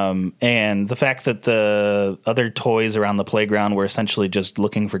 And the fact that the other toys around the playground were essentially just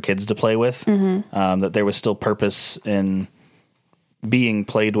looking for kids to play with, that there was still purpose in being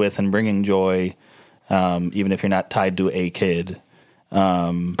played with and bringing joy, even if you're not tied to a kid.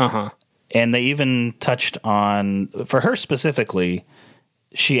 And they even touched on, for her specifically,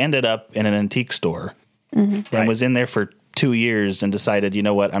 she ended up in an antique store and was in there for 2 years and decided, you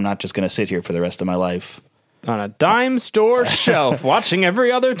know what, I'm not just going to sit here for the rest of my life. On a dime store shelf, watching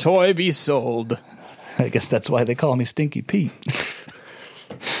every other toy be sold. I guess that's why they call me Stinky Pete.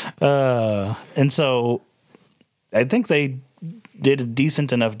 And so I think they did a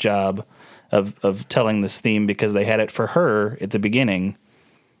decent enough job of telling this theme, because they had it for her at the beginning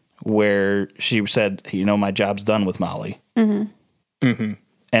where she said, you know, my job's done with Molly. And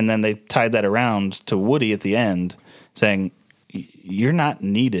then they tied that around to Woody at the end saying, you're not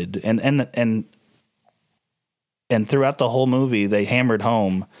needed. And throughout the whole movie, they hammered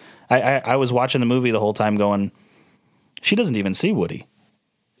home. I was watching the movie the whole time going, she doesn't even see Woody.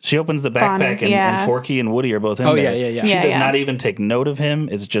 She opens the backpack and Forky and Woody are both in there. Yeah. She does not even take note of him.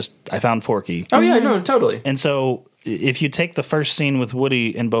 It's just, I found Forky. Oh, yeah, no, totally. And so if you take the first scene with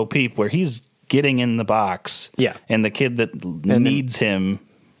Woody and Bo Peep where he's getting in the box and the kid that needs him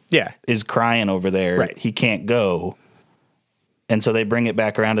is crying over there, right. He can't go. And so they bring it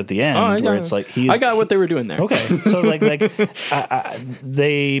back around at the end where it's like I got what they were doing there. Okay. So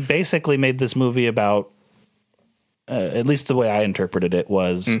they basically made this movie about, at least the way I interpreted it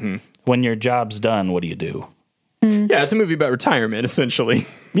was, when your job's done, what do you do? Yeah, it's a movie about retirement, essentially.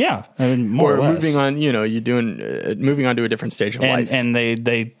 Yeah, I mean, more or less. Moving on, you're doing moving on to a different stage of life. And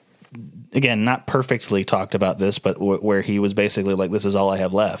they again, not perfectly talked about this, but where he was basically like, "This is all I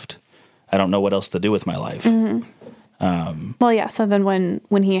have left. I don't know what else to do with my life." Well, yeah. So then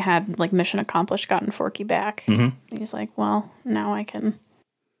when he had like mission accomplished, gotten Forky back, he's like, well, now I can.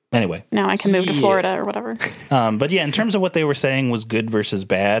 Anyway, now I can move to Florida or whatever. But yeah, in terms of what they were saying was good versus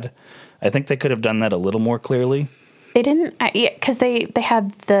bad, I think they could have done that a little more clearly. They didn't, because they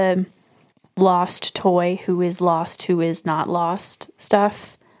had the lost toy, who is lost, who is not lost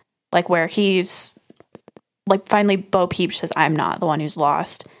stuff, like where he's like finally Bo Peep says, "I'm not the one who's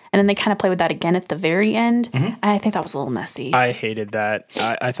lost," and then they kind of play with that again at the very end. And I think that was a little messy. I hated that.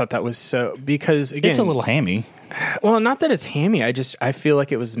 I thought that was so, because again, it's a little hammy. Well, not that it's hammy. I feel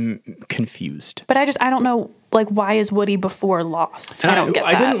like it was confused. But I don't know, like, why is Woody before Lost? I don't get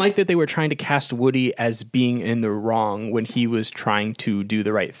that. I didn't like that they were trying to cast Woody as being in the wrong when he was trying to do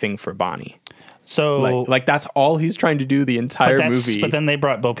the right thing for Bonnie. So, like that's all he's trying to do the entire movie. But then they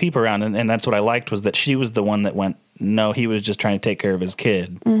brought Bo Peep around, and that's what I liked, was that she was the one that went, no, he was just trying to take care of his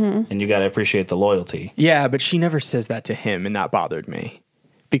kid, and you got to appreciate the loyalty. Yeah, but she never says that to him, and that bothered me.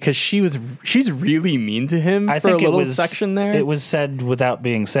 Because she's really mean to him for a little section there. It was said without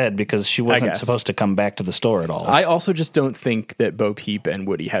being said, because she wasn't supposed to come back to the store at all. I also just don't think that Bo Peep and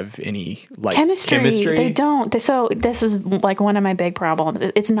Woody have any like chemistry. They don't. So this is like one of my big problems.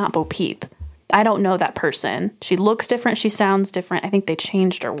 It's not Bo Peep. I don't know that person. She looks different. She sounds different. I think they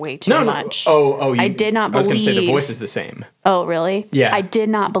changed her way too much. I did not believe. I was going to say the voice is the same. Oh, really? Yeah. I did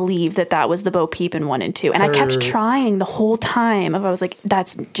not believe that was the Bo Peep in 1 and 2. And I kept trying the whole time. I was like,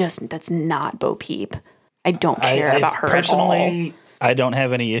 that's not Bo Peep. I don't care about her personally, at all. I don't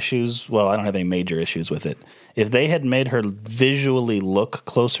have any issues. Well, I don't have any major issues with it. If they had made her visually look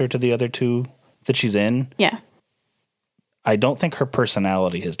closer to the other two that she's in. Yeah. I don't think her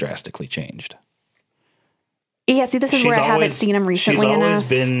personality has drastically changed. Yeah, see, this is where I haven't seen him recently enough. She's always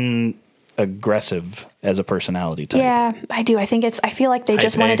been aggressive as a personality type. Yeah, I do. I feel like they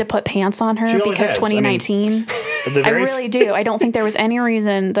just wanted to put pants on her because 2019. I really do. I don't think there was any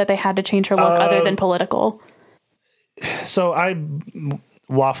reason that they had to change her look other than political. So I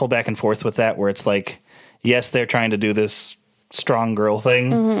waffle back and forth with that, where it's like, yes, they're trying to do this strong girl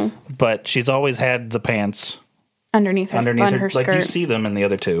thing, but she's always had the pants underneath her skirt. Like you see them in the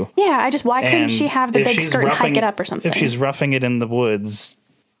other two. Yeah, why couldn't she have the big skirt and hike it up or something? If she's roughing it in the woods,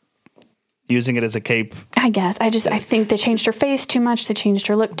 using it as a cape. I guess. I think they changed her face too much. They changed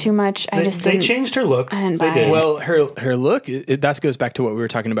her look too much. They changed her look. They did. Well, her look, that goes back to what we were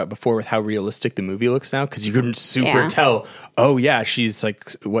talking about before with how realistic the movie looks now, because you couldn't super tell, oh yeah, she's like,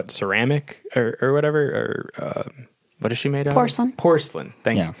 what, ceramic or whatever? Or what is she made of? Porcelain. Porcelain.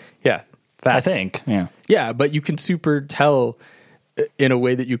 Thank you. Yeah. I think, yeah. Yeah, but you can super tell in a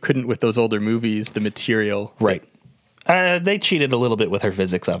way that you couldn't with those older movies, the material. Right. They cheated a little bit with her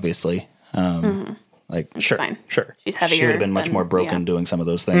physics, obviously. Like, sure. She's heavier. She would have been much more broken doing some of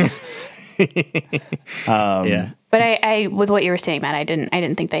those things. Yeah. But I with what you were saying, Matt, I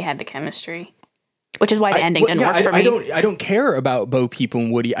didn't think they had the chemistry. which is why the ending didn't work for me. I don't care about Bo Peep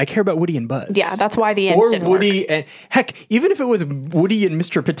and Woody. I care about Woody and Buzz. Yeah, that's why the end or didn't Woody work. and heck, even if it was Woody and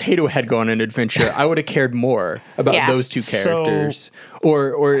Mr. Potato Head go on an adventure, I would have cared more about Yeah. those two characters,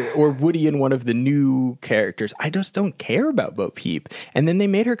 or Woody and one of the new characters. I just don't care about Bo Peep, and then they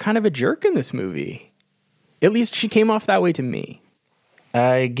made her kind of a jerk in this movie. At least she came off that way to me.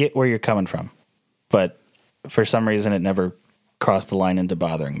 I get where you're coming from, but for some reason it never crossed the line into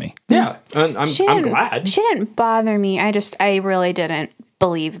bothering me. Yeah, I'm glad. She didn't bother me. I really didn't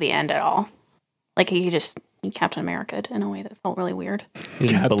believe the end at all. Like he Captain America'd in a way that felt really weird. You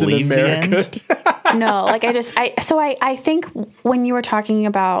didn't Captain believe America. the end? No, like I think when you were talking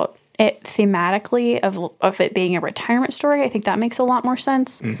about it thematically of it being a retirement story, I think that makes a lot more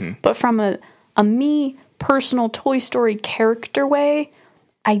sense. Mm-hmm. But from a me personal Toy Story character way,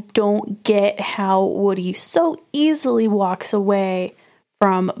 I don't get how Woody so easily walks away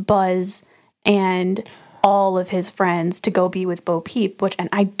from Buzz and all of his friends to go be with Bo Peep, and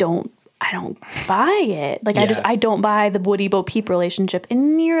I don't buy it. Like, Yeah. I don't buy the Woody Bo Peep relationship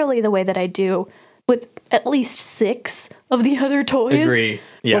in nearly the way that I do with at least 6 of the other toys. Agree.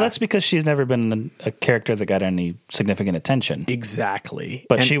 Yeah, Well, that's because she's never been a character that got any significant attention. exactly.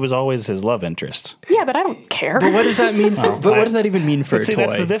 But And- she was always his love interest. Yeah, but I don't care. But what does that mean? But what does that even mean for a See, toy?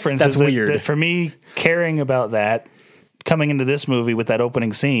 that's the difference. That's is that- weird. that for me, caring about that, coming into this movie with that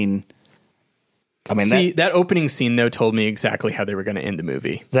opening scene, I mean, See, that opening scene though told me exactly how they were going to end the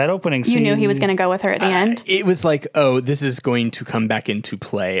movie. that opening You scene. knew he was going to go with her at the end. It was like, oh, this is going to come back into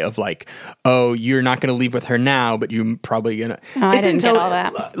play. Of like, oh, you're not going to leave with her now, but you're probably gonna. Oh, I didn't get all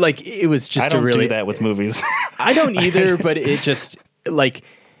that. Like, it was just I don't a really. do that with movies. I don't either, but it just like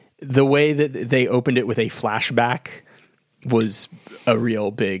the way that they opened it with a flashback was a real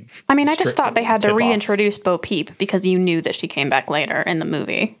big. I mean, I just thought they had to tip-off. reintroduce Bo Peep because you knew that she came back later in the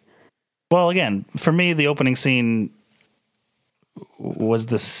movie. Well, again, for me, the opening scene was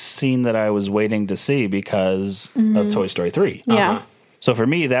the scene that I was waiting to see because of Toy Story 3. Yeah. So for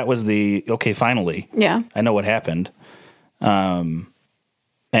me, that was the, okay, finally, Yeah. I know what happened.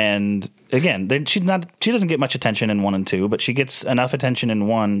 And again, she doesn't get much attention in 1 and 2, but she gets enough attention in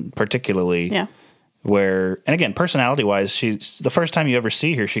 1 particularly. Yeah. Where, and again, personality wise, she's the first time you ever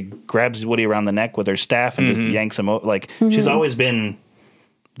see her, she grabs Woody around the neck with her staff and just yanks him over. Like, she's always been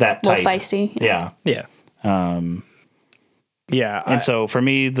that A little type. feisty. Yeah. Yeah. Yeah. And so for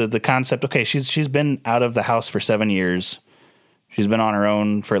me, the concept, okay, she's been out of the house for 7 years. She's been on her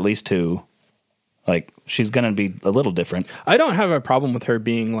own for at least 2. Like, she's going to be a little different. I don't have a problem with her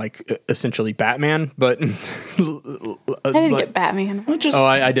being like essentially Batman, but I didn't get Batman.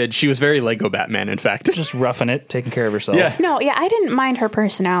 I did. She was very Lego Batman, in fact. Just roughing it, taking care of herself. Yeah. No, yeah, I didn't mind her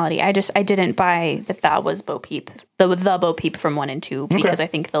personality. I didn't buy that was Bo Peep, the Bo Peep from 1 and 2, because I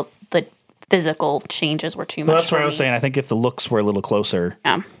think the physical changes were too much. Well, that's for what I was me. saying. I think if the looks were a little closer,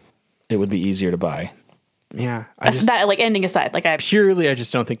 Yeah. it would be easier to buy. Yeah. That, like, ending aside, like, I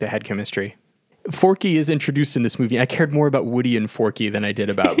just don't think they had chemistry. Forky is introduced in this movie. I cared more about Woody and Forky than I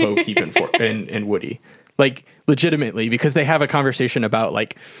did about Bo Peep and Woody. Like, legitimately, because they have a conversation about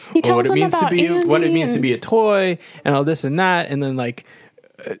like tells what it them means to about be what it Andy means to be a toy and all this and that, and then like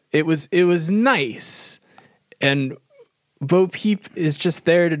it was nice. And Bo Peep is just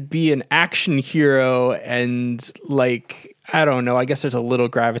there to be an action hero, and like, I don't know, I guess there's a little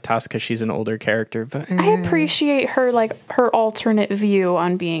gravitas because she's an older character, but I appreciate her, like, her alternate view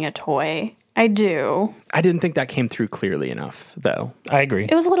on being a toy. I do. I didn't think that came through clearly enough, though. I agree.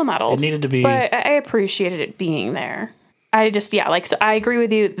 It was a little muddled. It needed to be- but I appreciated it being there. I just, yeah, like, so I agree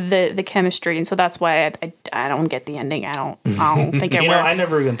with you, the chemistry, and so that's why I don't get the ending. I don't think it You works. know, I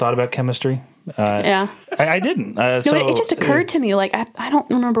never even thought about chemistry. Yeah. I didn't. No, So it just occurred to me, like, I don't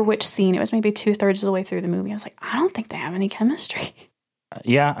remember which scene. It was maybe 2/3 of the way through the movie. I was like, I don't think they have any chemistry.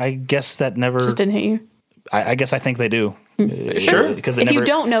 Yeah, I guess that never. Just didn't hit you. I guess I think they do. Sure. Because If you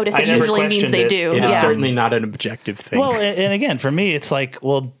don't notice, it usually means they do. It is Yeah. certainly not an objective thing. Well, and again, for me, it's like,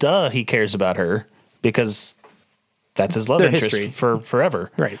 well, duh, he cares about her because that's his love Their interest history. for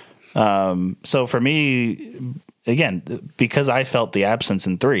forever. right. So for me, again, because I felt the absence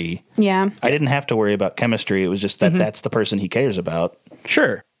in 3, Yeah. I didn't have to worry about chemistry. It was just that that's the person he cares about.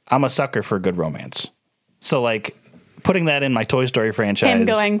 Sure. I'm a sucker for good romance. So, like, putting that in my Toy Story franchise. Him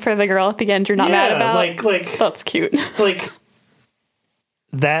going for the girl at the end you're not mad about. like That's cute. like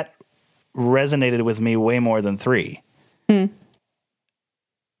that resonated with me way more than 3.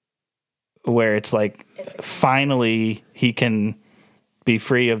 Where it's like, finally he can be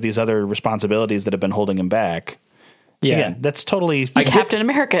free of these other responsibilities that have been holding him back. Yeah. Again, that's totally. Captain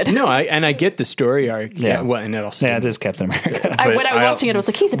America. No, I get the story arc. Yeah. Well, and it also Yeah, it is Captain America. When I was I- watching it, I was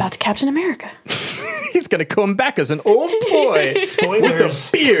like, he's about to Captain America. He's going to come back as an old toy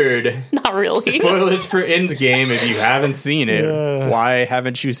Spoilers. with a beard. Not really. Spoilers for Endgame if you haven't seen it. Why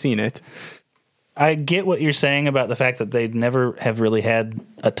haven't you seen it? I get what you're saying about the fact that they never have really had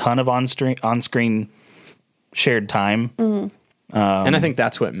a ton of on-screen shared time. And I think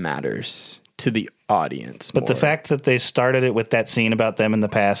that's what matters to the audience. But the fact that they started it with that scene about them in the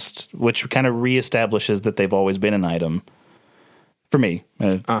past, which kind of reestablishes that they've always been an item, for me.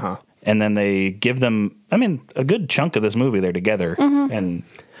 And then they give them, I mean, a good chunk of this movie they're together. And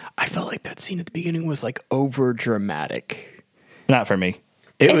I felt like that scene at the beginning was like over dramatic. not for me.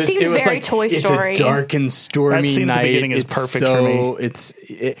 It seemed very like Toy Story. It's a dark and stormy That scene at night. the beginning is perfect for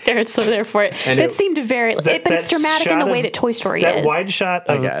me. Garrett's so there for it. And It seemed very, but it's dramatic in the way that Toy Story that is. wide shot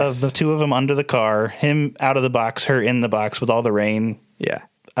of the two of them under the car, him out of the box, her in the box with all the rain. Yeah.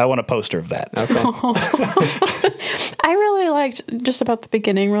 I want a poster of that. Okay. I really liked, just about the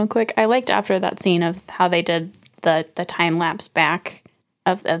beginning real quick, I liked after that scene of how they did the time lapse back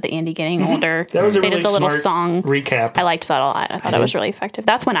of the Andy getting older. That was a they really did the little smart sone recap. I liked that a lot. I thought it was really effective.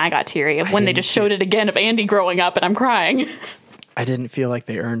 That's when I got teary, of when they just showed it again of Andy growing up and I'm crying. I didn't feel like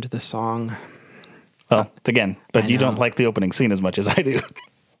they earned the song. Well, again, but you know. don't like the opening scene as much as I do.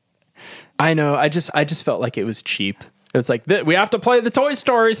 I know. I just felt like it was cheap. It's like, we have to play the Toy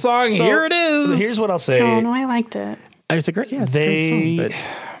Story song. So, Here it is. Here's what I'll say. Oh, no, I liked it. It's a great, it's a great song. But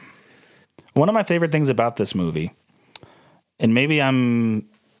One of my favorite things about this movie, and maybe I'm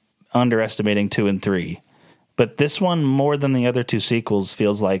underestimating 2 and 3, but this one more than the other two sequels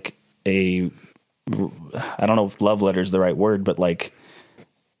feels like I don't know if love letter is the right word, but like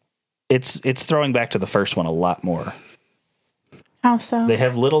it's throwing back to the first one a lot more. How so? They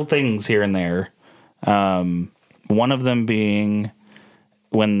have little things here and there. One of them being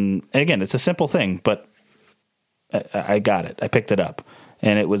when, again, it's a simple thing, but I got it. I picked it up.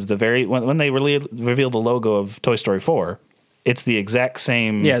 And it was when they revealed the logo of Toy Story 4, it's the exact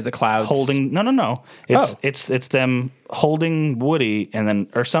same. Yeah, the clouds. Holding, no. It's them holding Woody and then,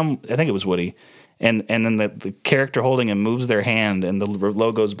 I think it was Woody. And then the character holding him moves their hand and the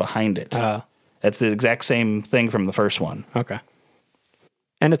logo's behind it. That's the exact same thing from the first one. okay.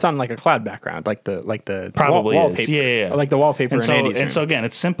 And it's on like a cloud background, like the Probably is. wallpaper. Yeah. Like the wallpaper and in so, Andy's room. And so again,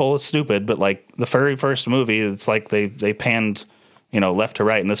 it's simple, it's stupid, but like the very first movie, it's like they panned, left to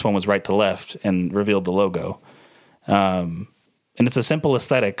right, and this one was right to left and revealed the logo. And it's a simple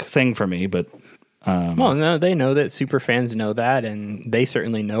aesthetic thing for me, but well, no, they know that super fans know that, and they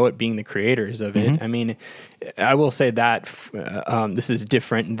certainly know it, being the creators of it. I mean, I will say that this is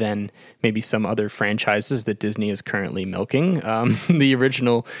different than maybe some other franchises that Disney is currently milking. The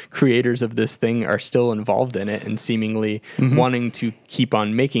original creators of this thing are still involved in it and seemingly wanting to keep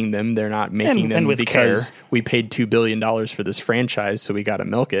on making them. They're not making them with because care. we paid $2 billion for this franchise, so we got to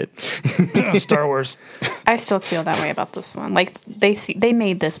milk it. Star Wars. I still feel that way about this one. Like they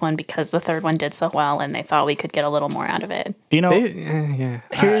made this one because the third one did so well, and they thought we could get a little more out of it.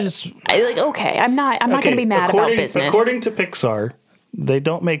 Here's I'm not going to be mad about business. According to Pixar, they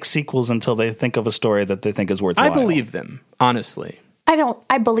don't make sequels until they think of a story that they think is worthwhile. I believe them, honestly.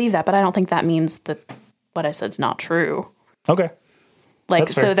 I believe that, but I don't think that means that what I said's not true. Okay. Like,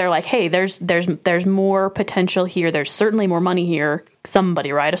 That's fair. so they're like, hey, there's more potential here. There's certainly more money here.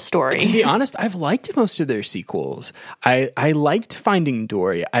 Somebody write a story. To be honest, I've liked most of their sequels. I liked Finding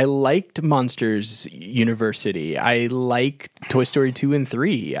Dory. I liked Monsters University. I liked Toy Story 2 and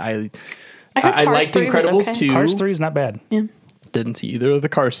 3. I heard Cars liked 3 was Incredibles okay. 2. Cars 3 is not bad. Yeah, Didn't see either of the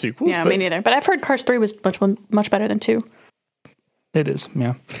Cars sequels. yeah, but me neither. But I've heard Cars 3 was much better than 2. It is,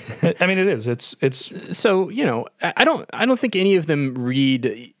 yeah. I mean, it is. It's so, I don't think any of them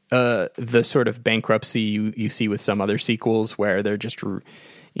read the sort of bankruptcy you see with some other sequels where they're just,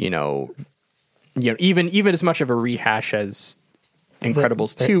 even as much of a rehash as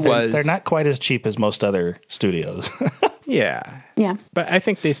Incredibles 2 was. They're not quite as cheap as most other studios. Yeah. Yeah. But I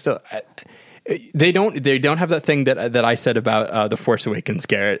think they still they don't have that thing that I said about The Force Awakens,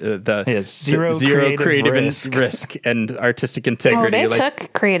 Garrett. Zero creative risk. risk and artistic integrity. Oh, they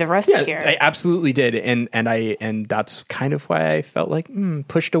took creative risk here. They absolutely did, and that's kind of why I felt like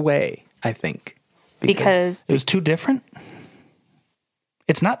pushed away. I think because it was too different.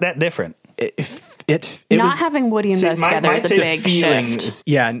 It's not that different. It not was, having Woody and Buzz together is a big shift.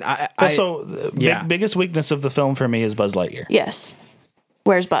 Yeah, and Biggest weakness of the film for me is Buzz Lightyear. Yes.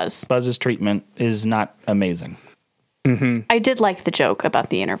 Where's Buzz? Buzz's treatment is not amazing. Mm-hmm. I did like the joke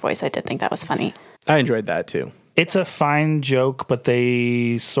about the inner voice. I did think that was funny. I enjoyed that too. It's a fine joke, but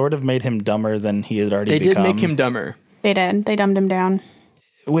they sort of made him dumber than he had already become. They did make him dumber. They did. They dumbed him down.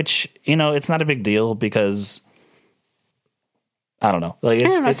 Which, it's not a big deal because I don't know. Like I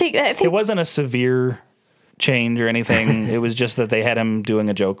don't know. See, I think it wasn't a severe change or anything. It was just that they had him doing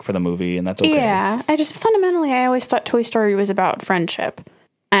a joke for the movie, and that's okay. Yeah, I just fundamentally, I always thought Toy Story was about friendship,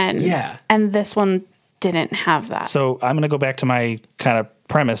 and and this one didn't have that. So I'm going to go back to my kind of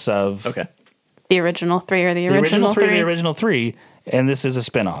premise of the original three or the original three, and this is a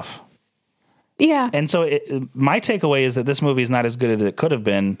spinoff. Yeah, and so my takeaway is that this movie is not as good as it could have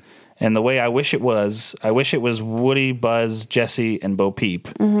been. And the way I wish it was Woody, Buzz, Jesse, and Bo Peep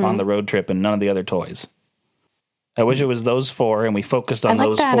on the road trip, and none of the other toys. I wish it was those four, and we focused on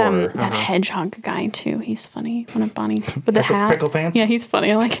those four. That hedgehog guy too. He's funny. One of Bonnie with the hat, Prickle Pants. Yeah, he's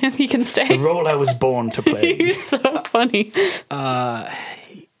funny. I like him. He can stay. The role I was born to play. He's so funny.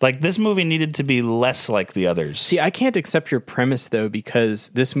 Like this movie needed to be less like the others. See, I can't accept your premise though,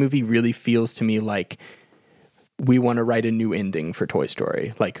 because this movie really feels to me like we want to write a new ending for Toy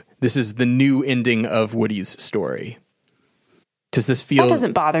Story. Like this is the new ending of Woody's story. Does this feel? That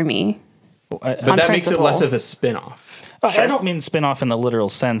doesn't bother me. But that makes it less of a spin-off. I don't mean spin-off in the literal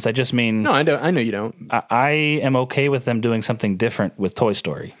sense. I just mean... No, I know you don't. I am okay with them doing something different with Toy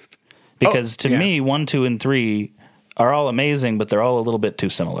Story. Because to me, 1, 2, and 3 are all amazing, but they're all a little bit too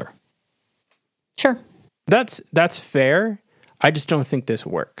similar. Sure. That's fair. I just don't think this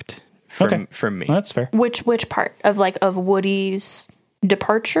worked for me. Well, that's fair. Which part of Woody's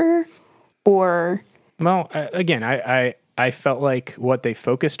departure, or? Well, again, I felt like what they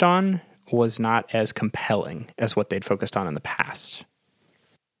focused on was not as compelling as what they'd focused on in the past.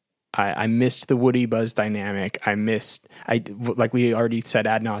 I missed the Woody Buzz dynamic. Like we already said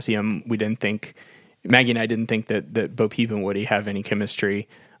ad nauseum, Maggie and I didn't think that Bo Peep and Woody have any chemistry.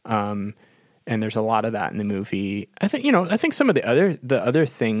 And there's a lot of that in the movie. I think some of the other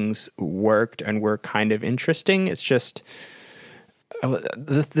things worked and were kind of interesting. It's just,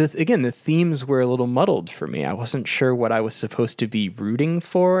 the themes were a little muddled for me. I wasn't sure what I was supposed to be rooting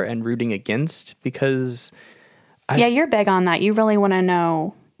for and rooting against, because you're big on that. You really want to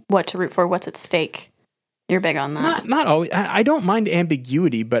know what to root for, what's at stake. You're big on that. Not always. I don't mind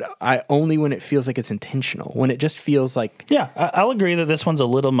ambiguity, but I only when it feels like it's intentional. When it just feels like... Yeah, I'll agree that this one's a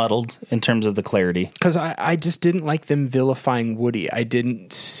little muddled in terms of the clarity. Because I just didn't like them vilifying Woody. I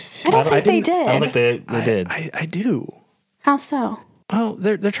don't think they did. I don't think they did. I do. How so? Well,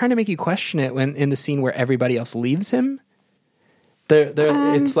 they're trying to make you question it when in the scene where everybody else leaves him.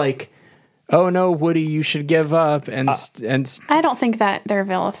 It's like, oh no, Woody, you should give up, and I don't think that they're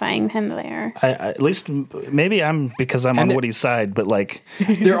vilifying him there. At least maybe because I'm on Woody's side, but like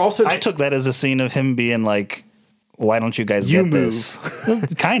they're also I took that as a scene of him being like, why don't you guys get this?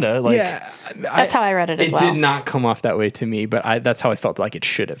 Kind of like that's how I read it as well. It did not come off that way to me, but that's how I felt like it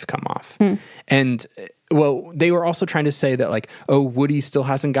should have come off. And well, they were also trying to say that like, oh, Woody still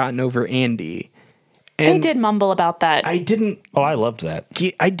hasn't gotten over Andy. And they did mumble about that. I didn't. Oh, I loved that.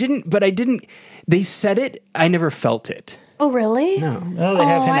 I didn't. They said it. I never felt it. Oh, really? No. Well, they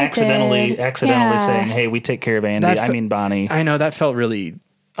have him accidentally saying, "Hey, we take care of Andy." Bonnie. I know that felt really.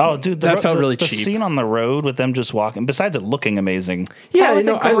 Oh, dude, that felt really cheap. The scene on the road with them just walking, besides it looking amazing. Yeah,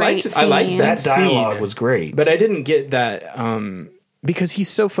 I liked that dialogue scene. Was great, but I didn't get that because he's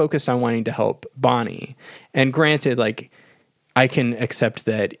so focused on wanting to help Bonnie. And granted, like I can accept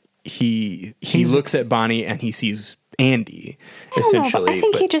that he looks at Bonnie and he sees Andy essentially. I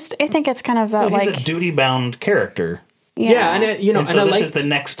think it's kind of that he's a duty bound character. Yeah, and so this is the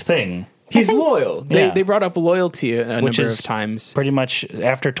next thing. He's loyal. They brought up loyalty a number of times. Pretty much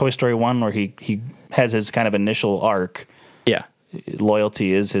after Toy Story 1, where he has his kind of initial arc. Yeah.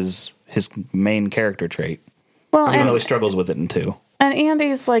 Loyalty is his main character trait. Well, even though he struggles with it in 2. And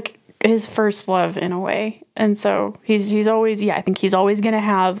Andy's like his first love in a way. And so he's always, I think he's always going to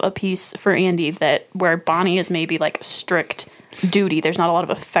have a piece for Andy where Bonnie is maybe like strict duty. There's not a lot of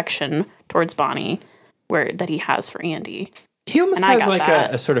affection towards Bonnie that he has for Andy. He almost has like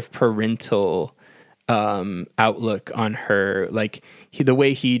a sort of parental outlook on her. Like the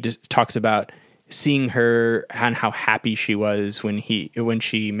way he just talks about seeing her and how happy she was when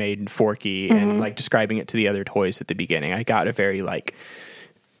she made Forky and like describing it to the other toys at the beginning. I got a very like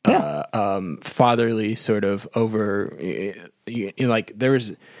fatherly sort of over like there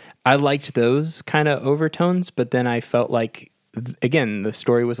was. I liked those kind of overtones, but then I felt like again the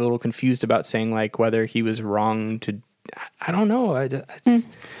story was a little confused about saying like whether he was wrong to. I don't know.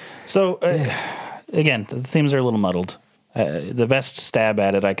 So, again, the themes are a little muddled. The best stab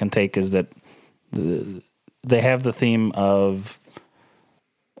at it I can take is that they have the theme of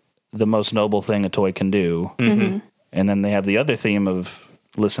the most noble thing a toy can do, and then they have the other theme of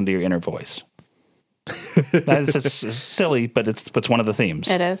listen to your inner voice. It's silly, but it's one of the themes.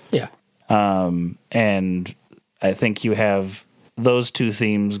 It is. Yeah. And I think you have those two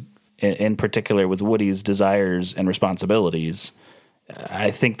themes in particular with Woody's desires and responsibilities,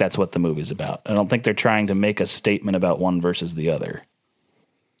 I think that's what the movie's about. I don't think they're trying to make a statement about one versus the other.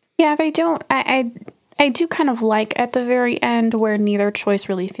 Yeah, they don't. I do kind of like at the very end where neither choice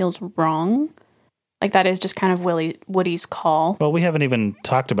really feels wrong. Like that is just kind of Woody's call. Well, we haven't even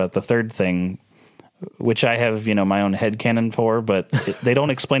talked about the third thing, which I have, my own headcanon for, but they don't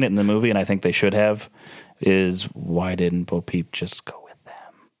explain it in the movie, and I think they should have, is why didn't Bo Peep just go with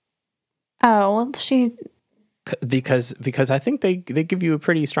them? Oh, well, because I think they give you a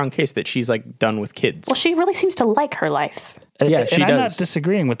pretty strong case that she's like done with kids. Well, she really seems to like her life. Yeah, she and does. I'm not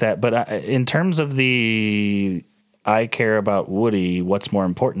disagreeing with that, but in terms of the I care about Woody, what's more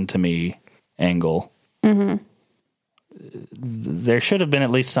important to me angle, there should have been at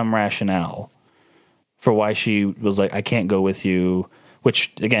least some rationale for why she was like, I can't go with you,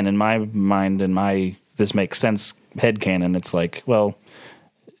 which, again, in my mind, this makes sense headcanon, it's like, well,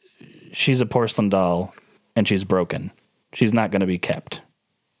 she's a porcelain doll and she's broken. She's not going to be kept.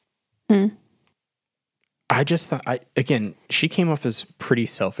 I just thought, again, she came off as pretty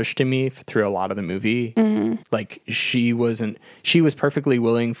selfish to me through a lot of the movie. Like she was perfectly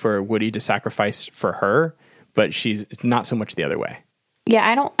willing for Woody to sacrifice for her, but she's not so much the other way.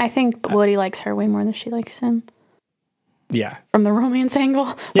 Yeah, I think Woody likes her way more than she likes him. Yeah. From the romance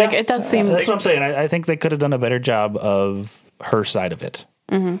angle. Yeah. Like it does seem. That's what I'm saying. I think they could have done a better job of her side of it.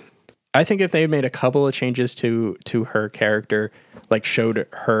 I think if they made a couple of changes to her character, like showed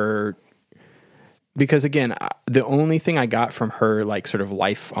her, because again, the only thing I got from her, like sort of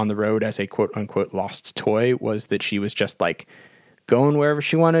life on the road as a quote unquote lost toy, was that she was just like going wherever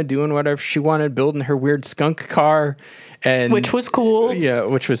she wanted, doing whatever she wanted, building her weird skunk car, and which was cool. Yeah,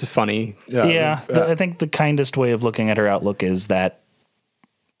 which was funny. I think the kindest way of looking at her outlook is that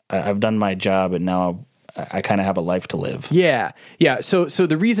I've done my job and now I kind of have a life to live. Yeah. So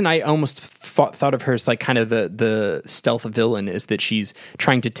the reason I almost thought of her as like kind of the stealth villain is that she's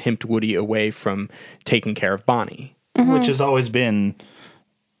trying to tempt Woody away from taking care of Bonnie, which has always been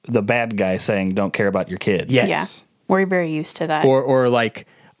the bad guy saying, "Don't care about your kid." Yes. Yeah, we're very used to that. Or like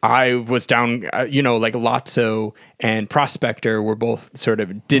I was down, like Lotso and Prospector were both sort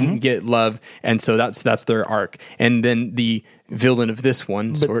of didn't get love, and so that's their arc. And then the villain of this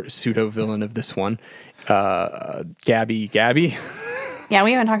one, or pseudo villain of this one, Gabby. Yeah,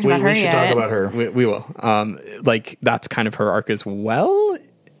 we haven't talked about her yet. We should talk about her. We will. Like that's kind of her arc as well.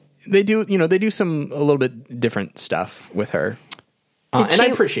 They do some a little bit different stuff with her. And I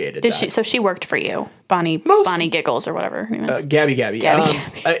appreciated that. So she worked for you, Bonnie Giggles or whatever her name is. Gabby.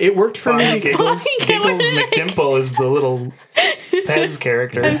 It worked for me. Giggles McDimple is the little Pez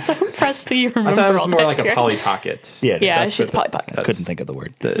character. I'm so impressed that you remember. I thought it was all more that like a character. Polly Pockets. Yeah, she's Polly Pocket. Couldn't think of the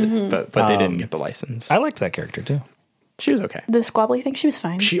word. But they didn't get the license. I liked that character too. She was okay. The squabbly thing, she was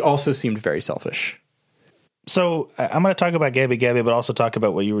fine. She also seemed very selfish. So I'm going to talk about Gabby, but also talk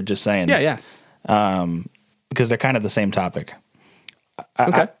about what you were just saying. Yeah. Because they're kind of the same topic.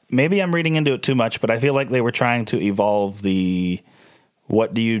 Okay. Maybe I'm reading into it too much, but I feel like they were trying to evolve the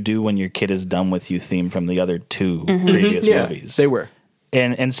 "what do you do when your kid is done with you" theme from the other two previous movies. They were.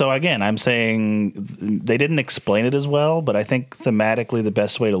 And so again, I'm saying they didn't explain it as well, but I think thematically the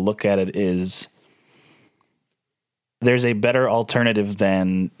best way to look at it is there's a better alternative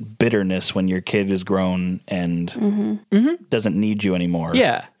than bitterness when your kid is grown and doesn't need you anymore.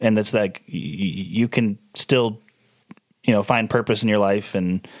 Yeah. And that's like you can still find purpose in your life,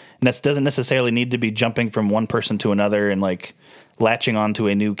 and that doesn't necessarily need to be jumping from one person to another and like latching onto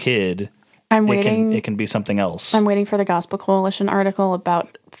a new kid. I'm waiting. It can be something else. I'm waiting for the Gospel Coalition article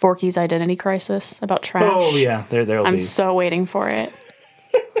about Forky's identity crisis, about trash. Oh yeah, there'll be. I'm so waiting for it.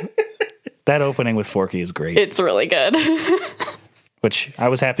 That opening with Forky is great. It's really good. Which I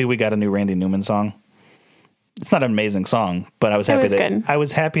was happy we got a new Randy Newman song. It's not an amazing song, but I was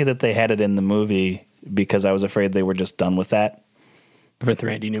happy that they had it in the movie because I was afraid they were just done with that. With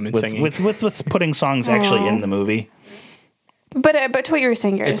Randy Newman with, singing. With putting songs actually in the movie. But to what you were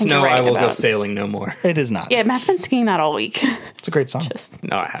saying, Gary, It's I think no, you're right I will about. Go sailing no more. It is not. Yeah, Matt's been singing that all week. It's a great song.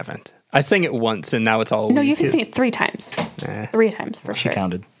 No, I haven't. I sang it once, and now it's all. No, you've been singing it 3 times. 3 times for She sure.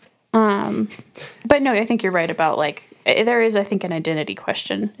 counted. But no, I think you're right about like there is, I think, an identity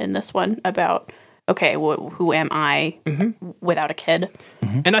question in this one about okay, who am I without a kid?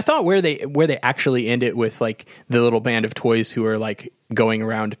 And I thought where they actually end it with like the little band of toys who are like going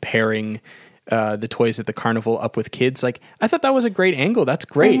around pairing the toys at the carnival up with kids. Like I thought that was a great angle. That's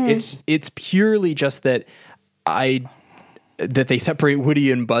great. It's purely just that that they separate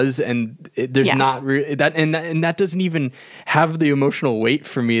Woody and Buzz, and there's not that, and that doesn't even have the emotional weight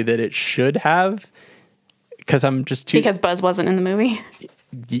for me that it should have. because I'm just too. Because Buzz wasn't in the movie.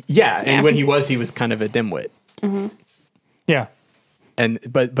 Yeah, and Yeah. when he was kind of a dimwit. Yeah. And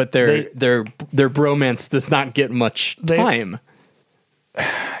but their bromance does not get much time.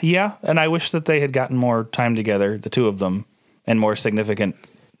 Yeah, and I wish that they had gotten more time together, the two of them, and more significant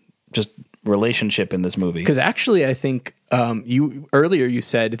just relationship in this movie. Because actually, I think you earlier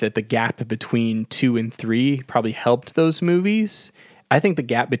said that the gap between 2 and 3 probably helped those movies. I think the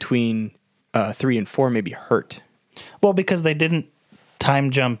gap between 3 and 4 maybe hurt. Well, because they didn't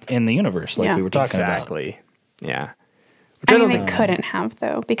time jump in the universe like Yeah. we were talking about. Exactly. Yeah. Which I don't mean, think- they couldn't have,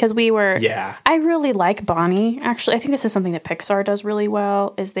 though, because we were... Yeah. I really like Bonnie. Actually, I think this is something that Pixar does really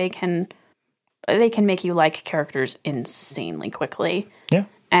well, is they can make you like characters insanely quickly. Yeah.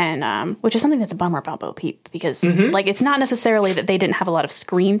 And which is something that's a bummer about Bo Peep, because Mm-hmm. like it's not necessarily that they didn't have a lot of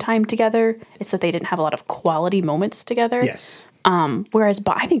screen time together, it's that they didn't have a lot of quality moments together. Yes. Whereas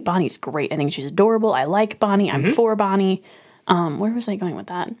I think Bonnie's great. I think she's adorable. I like Bonnie. I'm for Bonnie. Where was I going with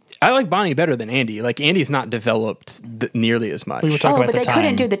that? I like Bonnie better than Andy. Like, Andy's not developed nearly as much. We were talking Oh, about but the they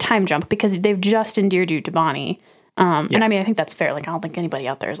couldn't time. do the time jump because they've just endeared you to Bonnie. And I mean, I think that's fair. Like, I don't think anybody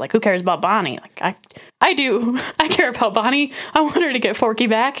out there is like, who cares about Bonnie? Like, I do. I care about Bonnie. I want her to get Forky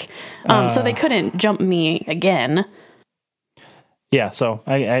back. So they couldn't jump me again. Yeah, so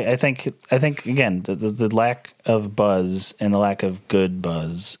I think again the lack of Buzz and the lack of good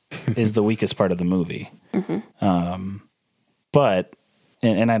Buzz is the weakest part of the movie. But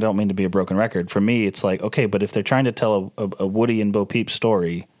and I don't mean to be a broken record. For me, it's like, okay, but if they're trying to tell a Woody and Bo Peep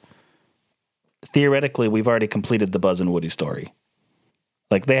story, theoretically, we've already completed the Buzz and Woody story.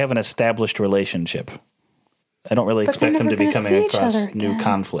 Like, they have an established relationship. I don't really But they're expect them to never be gonna coming see each across other new again.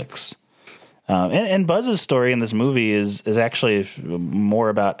 conflicts. And Buzz's story in this movie is actually more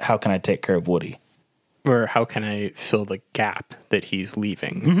about how can I take care of Woody. Or how can I fill the gap that he's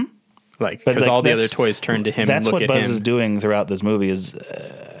leaving? Mm-hmm. Like, But, because all the that's- other toys turn to him and That's look what at Buzz him. is doing throughout this movie is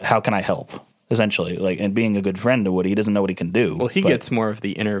how can I help, essentially. Like, and being a good friend to Woody. He doesn't know what he can do. Well, he but- gets more of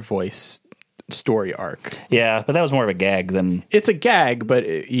the inner voice story arc. Yeah, but that was more of a gag than... It's a gag, but,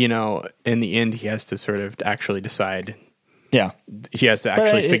 in the end, he has to sort of actually decide. Yeah. He has to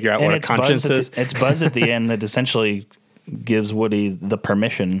actually figure out what a conscience is. It's Buzz at the end that essentially gives Woody the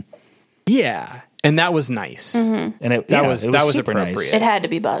permission. Yeah. And that was nice. And it That was was super appropriate. nice. It had to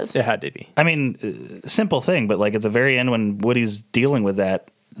be Buzz. It had to be. I mean, simple thing, but like at the very end when Woody's dealing with that,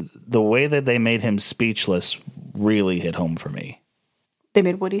 the way that they made him speechless really hit home for me. They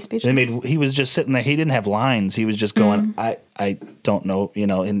made Woody speechless. He was just sitting there. He didn't have lines. He was just going, I don't know,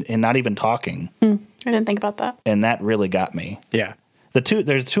 and not even talking. I didn't think about that. And that really got me. Yeah.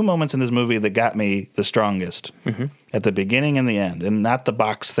 There's two moments in this movie that got me the strongest at the beginning and the end, and not the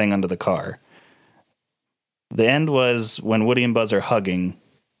box thing under the car. The end was when Woody and Buzz are hugging.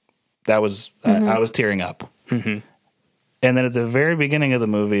 That was I was tearing up. And then at the very beginning of the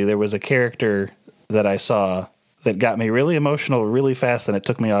movie, there was a character that I saw that got me really emotional really fast, and it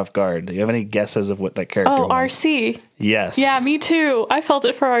took me off guard. Do you have any guesses of what that character Oh, was? RC. Yes. Yeah, me too. I felt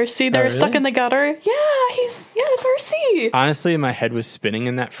it for RC. They were stuck really? in the gutter. Yeah, it's RC. Honestly, my head was spinning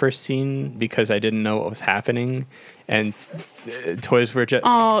in that first scene because I didn't know what was happening. And toys were just.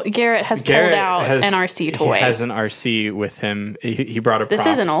 Oh, Garrett has pulled out an RC toy. He has an RC with him. He brought a prop. This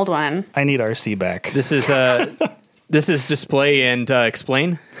is an old one. I need RC back. This is display and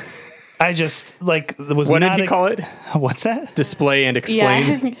explain. I just, was What not did you call it? What's that? Display and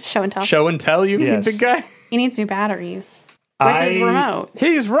explain. Yeah, show and tell. Show and tell, you mean, Yes. big guy? He needs new batteries. Where's his remote?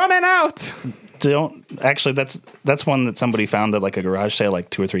 He's running out. Actually, that's one that somebody found at like a garage sale like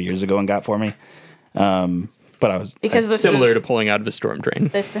 2 or 3 years ago and got for me. But I was Because this Similar is, to pulling out of a storm drain.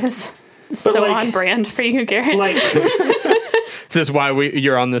 this is so like- on brand for you, Garrett. This is why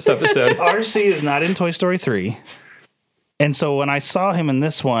you're on this episode. RC is not in Toy Story 3. And so when I saw him in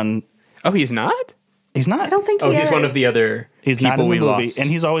this one, Oh, he's not? he's not. I don't think Oh, he he's is. one of the other He's people not in the we movie, lost. and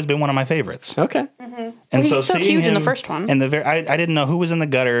he's always been one of my favorites. Okay. And He's so so seeing huge in the him first one. And I didn't know who was in the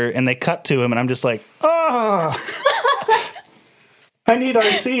gutter, and they cut to him, and I'm just like, oh, I need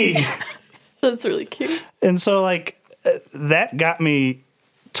RC. That's really cute. And so that got me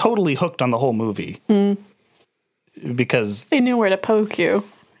totally hooked on the whole movie because They knew where to poke you.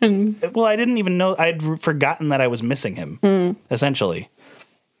 And well, I didn't even know. I'd forgotten that I was missing him, essentially.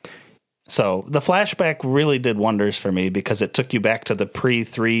 So the flashback really did wonders for me because it took you back to the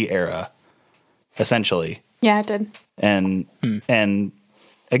pre-3 era, essentially. yeah, it did. And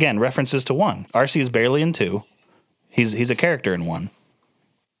again, references to 1. RC is barely in 2. He's a character in 1.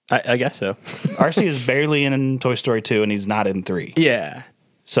 I guess so. RC is barely in Toy Story 2, and he's not in 3. Yeah.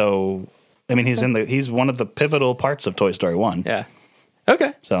 So, I mean, he's one of the pivotal parts of Toy Story 1. Yeah.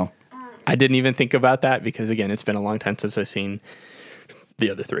 Okay. So, I didn't even think about that because, again, it's been a long time since I've seen the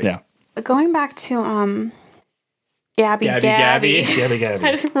other three. Yeah. Going back to Gabby. Gabby.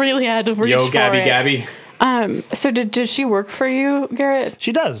 I really had to reach Yo, for Gabby, it. Gabby. So did she work for you, Garrett?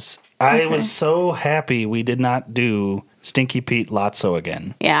 She does. Okay. I was so happy we did not do Stinky Pete Lotso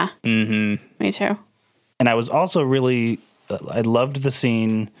again. Yeah. Mm-hmm. Me too. And I was also really, I loved the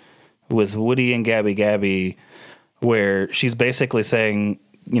scene with Woody and Gabby where she's basically saying,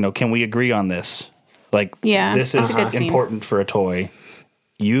 can we agree on this? Like, this that's a good is scene. important for a toy.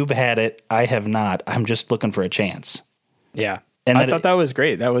 You've had it. I have not. I'm just looking for a chance. Yeah. And I thought that was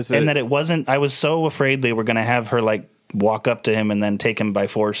great. That was that it wasn't, I was so afraid they were going to have her like walk up to him and then take him by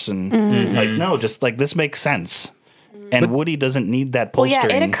force. And like, no, just like this makes sense. And Woody doesn't need that pull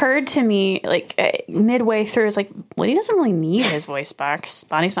string. It occurred to me like midway through, it's like Woody doesn't really need his voice box.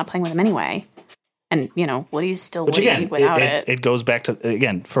 Bonnie's not playing with him anyway. And, Woody's still Which Woody again, without it. It goes back to,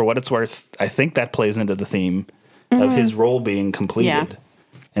 again, for what it's worth, I think that plays into the theme of his role being completed. Yeah.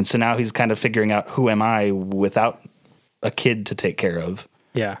 And so now he's kind of figuring out who am I without a kid to take care of.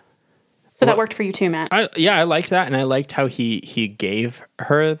 Yeah. So that worked for you too, Matt. I liked that, and I liked how he gave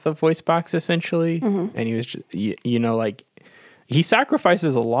her the voice box essentially, and he was just, like he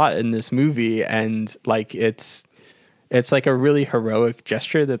sacrifices a lot in this movie, and like it's like a really heroic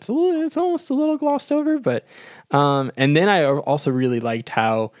gesture that's it's almost a little glossed over, but and then I also really liked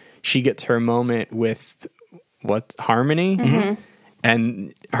how she gets her moment with Harmony.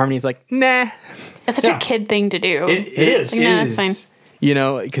 And Harmony's like, nah. It's such a kid thing to do. It is. Like, nah, it's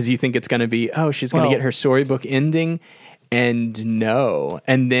fine. Because you think it's going to be, she's going to get her storybook ending. And no.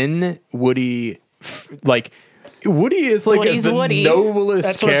 And then Woody is like Woody's the Woody. noblest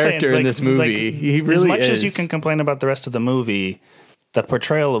That's what I'm saying. character in Like- this movie. like, He really as much is. as you can complain about the rest of the movie, the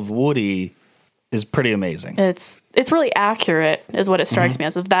portrayal of Woody is pretty amazing. It's really accurate, is what it strikes me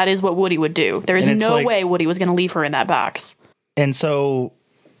as. If that is what Woody would do. There is And it's no like- way Woody was going to leave her in that box. And so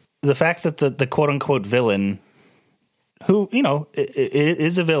the fact that the quote unquote villain, who,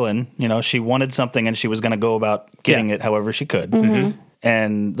 is a villain, she wanted something and she was going to go about getting it however she could.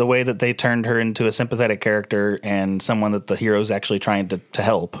 And the way that they turned her into a sympathetic character and someone that the hero's actually trying to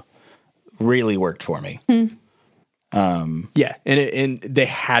help really worked for me. Yeah, and they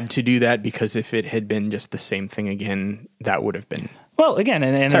had to do that because if it had been just the same thing again, that would have been Well, again,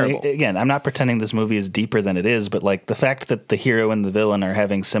 and terrible. again, I'm not pretending this movie is deeper than it is, but like the fact that the hero and the villain are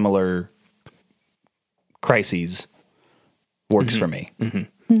having similar crises works for me.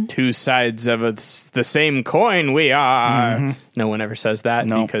 two sides of the same coin. We are. No one ever says that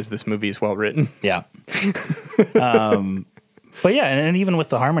because this movie is well written. Yeah. But yeah, and even with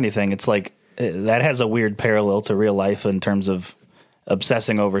the Harmony thing, it's like that has a weird parallel to real life in terms of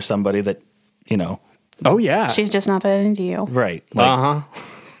obsessing over somebody that, Oh yeah, She's just not that into you. right. Like, uh-huh.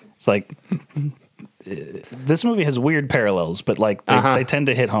 It's like this movie has weird parallels, but like they tend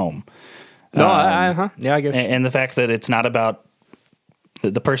to hit home. No, yeah, I guess. And the fact that it's not about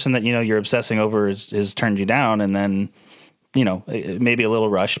the person that you're obsessing over is turned you down, and then maybe a little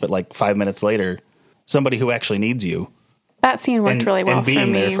rushed, but like 5 minutes later, somebody who actually needs you That scene worked really well and being for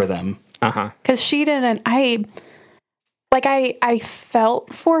me. there for them. Because she didn't. I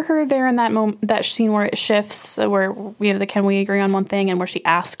felt for her there in that moment, that scene where it shifts, where can we agree on one thing, and where she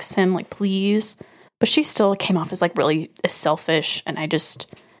asks him like, please, but she still came off as like really selfish, and I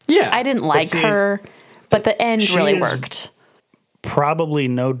didn't like her, but the end she really is worked. Probably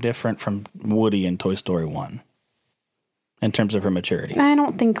no different from Woody in Toy Story 1 in terms of her maturity. I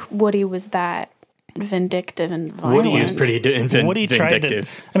don't think Woody was that vindictive and violent. Woody is pretty Woody tried to.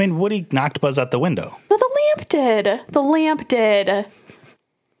 vindictive. I mean, Woody knocked Buzz out the window. Well, the lamp did. The lamp did.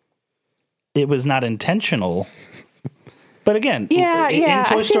 It was not intentional. But again, Yeah, in I Toy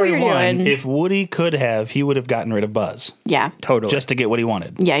see what Story you're 1, doing. if Woody could have, he would have gotten rid of Buzz Yeah. Totally. just to get what he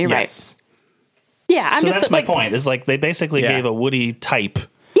wanted. Yeah, you're Yes. right. Yeah, I'm So just that's my like, point. Is like they basically Yeah. gave a Woody type.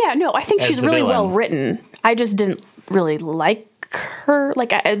 Yeah, no, I think as she's the really villain. well written. I just didn't really like her,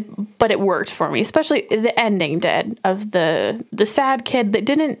 but it worked for me, especially the ending did of the sad kid that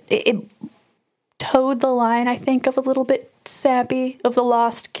didn't. It towed the line, I think, of a little bit sappy of the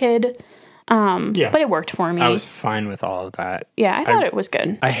lost kid. Yeah. But it worked for me. I was fine with all of that. Yeah, I thought it was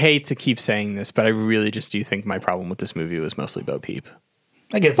good. I hate to keep saying this, but I really just do think my problem with this movie was mostly Bo Peep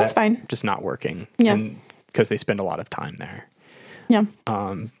I get That's that. fine. just not working. Yeah. Because they spend a lot of time there. Yeah.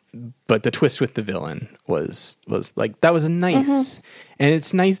 But the twist with the villain was like, that was nice. And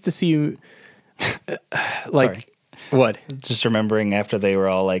it's nice to see you Sorry. what? Just remembering after they were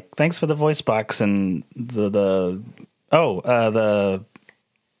all like, "Thanks for the voice box," and the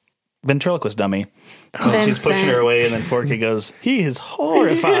ventriloquist dummy. She's pushing her away, and then Forky goes, "He is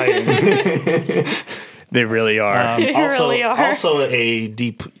horrifying." They really are. They really are. Also a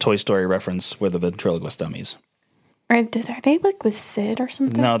deep Toy Story reference were the ventriloquist dummies. Are they like with Sid or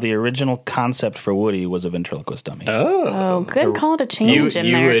something? No, the original concept for Woody was a ventriloquist dummy. Oh, good call to change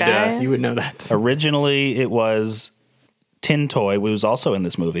in there, guys. You would know that. Originally, it was Tin Toy, who was also in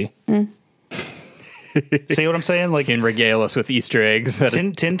this movie. See what I'm saying? Like, Can regale us with Easter eggs.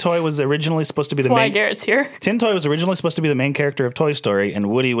 Tin Toy was originally supposed to be the That's why main. Garrett's here. Tin Toy was originally supposed to be the main character of Toy Story, and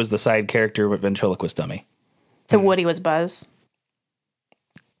Woody was the side character with ventriloquist dummy. So Woody was Buzz.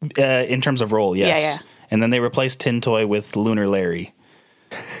 In terms of role, yes. Yeah. And then they replaced Tin Toy with Lunar Larry.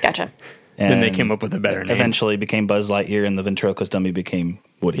 Gotcha. And Then they came up with a better name. Eventually became Buzz Lightyear, and the ventriloquist dummy became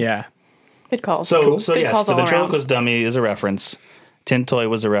Woody. Yeah. Good calls. So Good yes, calls the all around. ventriloquist dummy is a reference. Tin Toy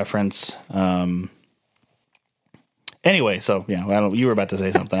was a reference. Anyway, so yeah, you were about to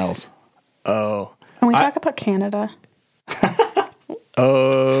say something else. Oh. Can we talk about Canada?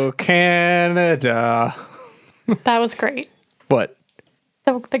 Oh, Canada. That was great. What?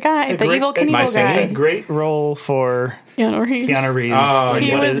 The guy, the Evil Am I Knievel singing? guy. A great role for Keanu Reeves. Keanu Reeves. Oh,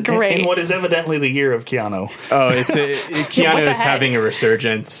 He was great. In what is evidently the year of Keanu. Oh, Keanu the is heck? having a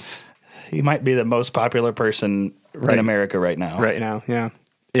resurgence He might be the most popular person in America right now. right now. Yeah.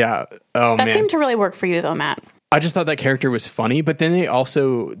 Yeah. Oh, That man. seemed to really work for you, though, Matt. I just thought that character was funny, but then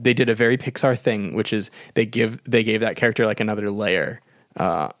they did a very Pixar thing, which is they gave that character like another layer.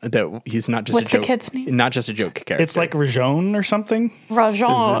 That he's not just What's a the joke, kid's name? not just a joke character. It's like Rajon or something.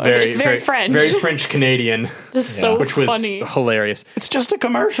 Rajon. It's very French. very French Canadian, Just so which was funny. hilarious. It's just a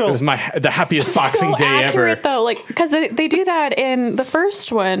commercial. It was the happiest Boxing so Day accurate, ever. though, like because they do that in the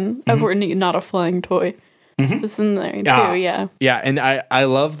first one of We're Not a Flying Toy. It's in there too, yeah. Yeah, and I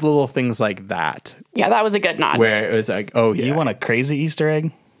love little things like that Yeah, that was a good nod. where it was like, oh yeah, You want a crazy Easter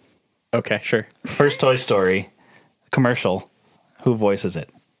egg? okay, sure. First Toy Story commercial. Who voices it?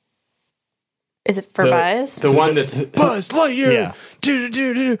 Is it for Buzz? The one that's Buzz Lightyear. Yeah.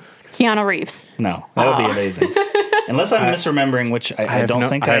 Do. Keanu Reeves. No, that would be amazing. Unless I'm misremembering, which I don't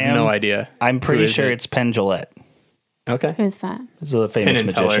think I am. I have no idea. I'm pretty Who is sure it? it's Penn Jillette. Okay. Who's that? This is a famous Penn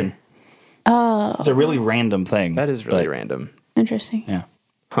and Teller. magician. Oh. It's a really random thing. That is really but, random. Interesting. Yeah.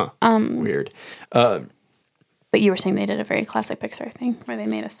 Huh. Weird. But you were saying they did a very classic Pixar thing where they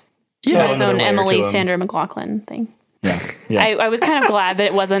made us Yeah, his another own layer Emily to 'em. Sandra McLaughlin thing. Yeah. Yeah. I was kind of glad that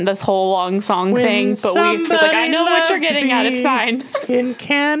it wasn't this whole long song thing, but we was like, I know what you're getting at. It's fine. In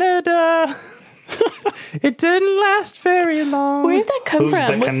Canada, it didn't last very long. Where did that come Who's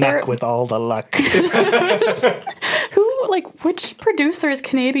from? the Was there Canuck with all the luck? which producer is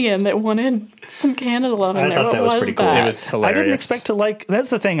Canadian that wanted some Canada love in I there? thought What that was pretty cool. that? It was I hilarious. didn't expect to like. That's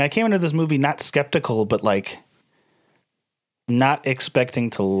the thing. I came into this movie not skeptical, but like not expecting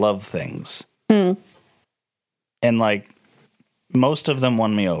to love things. And like most of them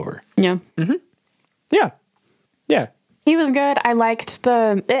won me over. Yeah. Yeah. Yeah. He was good. I liked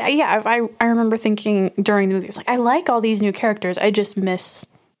the I remember thinking during the movie, I was like, I like all these new characters. I just miss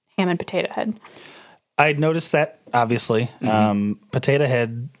Ham and Potato Head. I'd noticed that, obviously. Potato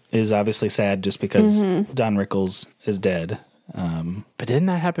Head is obviously sad just because Don Rickles is dead. But didn't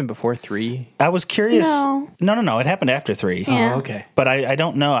that happen before 3? I was curious. No. No. It happened after 3. Yeah. Oh, okay. But I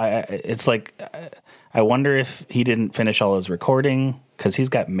don't know. It's like, I wonder if he didn't finish all his recording because he's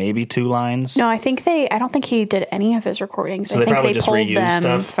got maybe 2 lines. No, I don't think he did any of his recordings. So I they think probably they just pulled reused them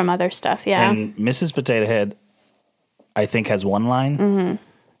stuff? from other stuff. Yeah. And Mrs. Potato Head, I think, has 1 line.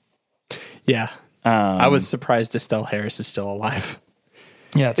 Yeah. I was surprised Estelle Harris is still alive.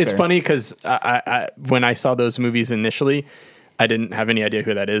 Yeah, It's funny because I when I saw those movies initially, I didn't have any idea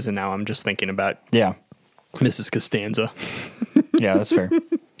who that is, and now I'm just thinking about Yeah. Mrs. Costanza, Yeah, that's fair.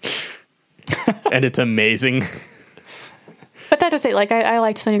 and it's amazing. But that to say, like, I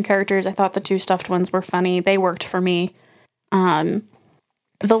liked the new characters. I thought the 2 stuffed ones were funny. They worked for me. The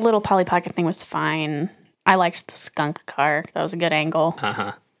little Polly Pocket thing was fine. I liked the skunk car. That was a good angle.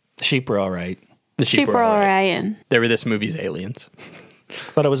 The sheep were all right. The Sheep were all right. And They were this movie's aliens.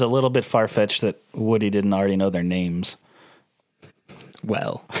 Thought it was a little bit far-fetched that Woody didn't already know their names.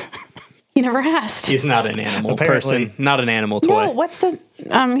 Well, he never asked. he's not an animal Apparently. person, not an animal toy. No, what's the...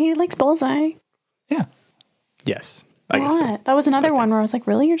 he likes Bullseye. Yeah. Yes, I guess so. What? That was another one where I was like,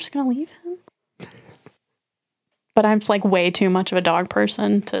 really? You're just going to leave him? But I'm like way too much of a dog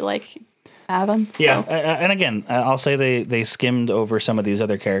person to like have him. So. Yeah, and again, I'll say they skimmed over some of these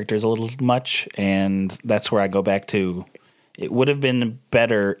other characters a little much, and that's where I go back to. It would have been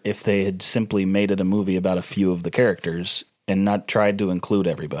better if they had simply made it a movie about a few of the characters and not tried to include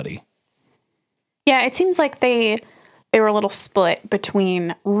everybody. Yeah, it seems like they they were a little split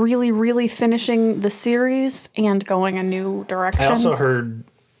between really, really finishing the series and going a new direction. I also heard,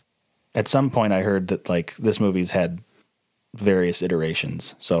 at some point, I heard that like this movie's had various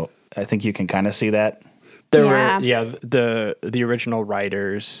iterations. So I think you can kind of see that. There Yeah. were the original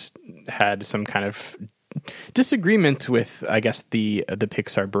writers had some kind of disagreement with, I guess, the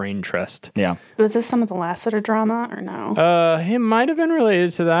Pixar Brain Trust. Yeah. Was this some of the Lasseter drama or no? It might have been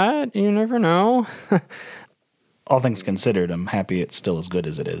related to that. You never know. All things considered, I'm happy it's still as good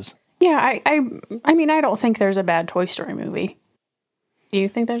as it is. Yeah, I mean, I don't think there's a bad Toy Story movie. Do you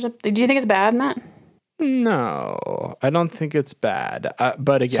think it's bad, Matt? No, I don't think it's bad.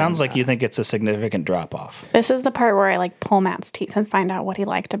 But again, Sounds like you think it's a significant drop off. This is the part where I like pull Matt's teeth and find out what he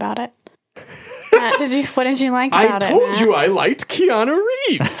liked about it. Matt, what did you like about it? I told Matt? you I liked Keanu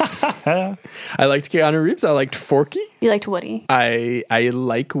Reeves. I liked Keanu Reeves. I liked Forky. You liked Woody. I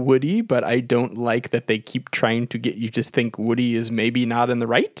like Woody, but I don't like that they keep trying to get you to think Woody is maybe not in the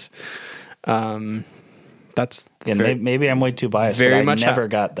right. That's Maybe I'm way too biased. very but I much never how,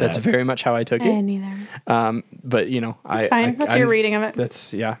 got that. That's very much how I took I it. didn't either. But you know, It's fine. What's your reading of it?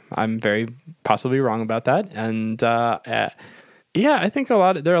 That's I'm very possibly wrong about that, and I think there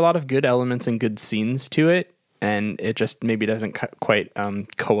are a lot of good elements and good scenes to it, and it just maybe doesn't quite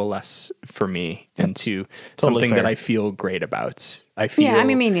coalesce for me into something fair. that I feel great about. I feel, Yeah, I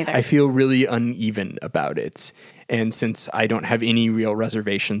mean, me neither. I feel really uneven about it, and since I don't have any real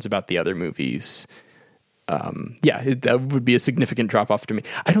reservations about the other movies, that would be a significant drop off to me.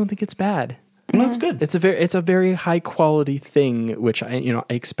 I don't think it's bad. No, it's good. It's a very high quality thing, which I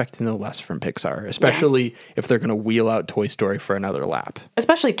expect no less from Pixar, especially if they're going to wheel out Toy Story for another lap.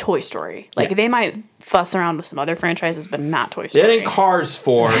 Especially Toy Story. Like, they might fuss around with some other franchises, but not Toy Story. It ain't Cars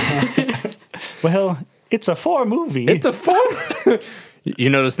 4. Well, it's a 4 movie. It's a 4. You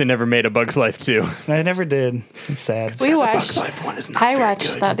notice they never made a Bug's Life 2. I never did. It's sad. We Because watched. the Bug's Life 1 is not I very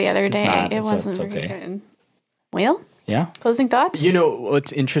watched good. that the other day. not. It wasn't It's very okay. good. Well, Yeah. closing thoughts? You know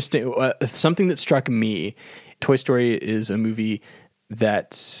what's interesting? Something that struck me: Toy Story is a movie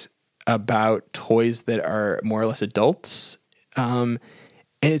that's about toys that are more or less adults, and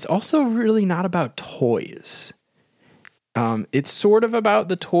it's also really not about toys. It's sort of about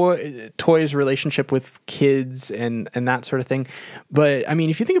the toys' relationship with kids and that sort of thing. But I mean,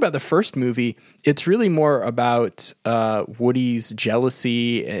 if you think about the first movie, it's really more about Woody's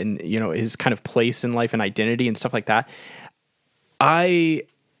jealousy and his kind of place in life and identity and stuff like that. I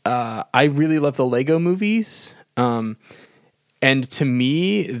really love the Lego movies, and to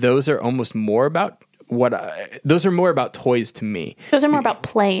me, those are almost more about those are more about toys to me. Those are more about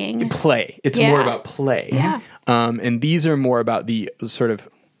playing. Play. It's Yeah. more about play. Yeah. And these are more about the sort of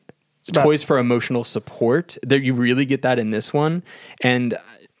toys for emotional support. That you really get that in this one. And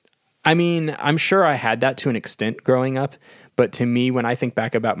I mean, I'm sure I had that to an extent growing up, but to me, when I think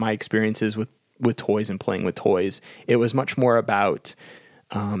back about my experiences with toys and playing with toys, it was much more about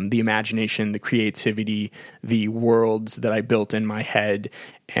the imagination, the creativity, the worlds that I built in my head,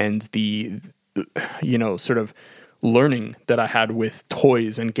 and the sort of learning that I had with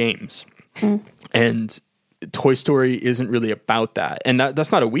toys and games. And Toy Story isn't really about that. And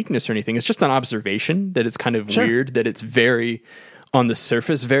that's not a weakness or anything. It's just an observation that it's kind of weird that it's very, on the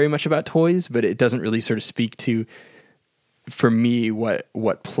surface, very much about toys, but it doesn't really sort of speak to, for me, what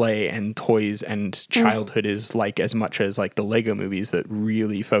play and toys and childhood is like, as much as like the Lego movies that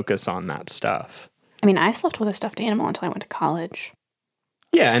really focus on that stuff. I mean, I slept with a stuffed animal until I went to college.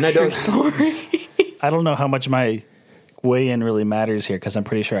 Yeah, and I True don't. story. I don't know how much my weigh in really matters here because I'm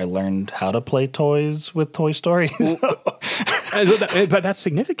pretty sure I learned how to play toys with Toy Story. So, But that's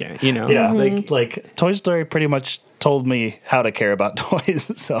significant, yeah, like Toy Story pretty much told me how to care about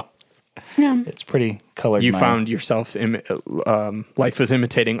toys. So Yeah. it's pretty colored. You mind. found yourself, life was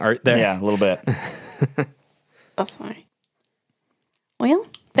imitating art there. Yeah, a little bit. That's fine. Well,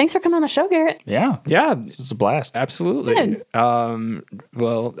 thanks for coming on the show, Garrett. Yeah, Yeah, it's a blast. absolutely. Good.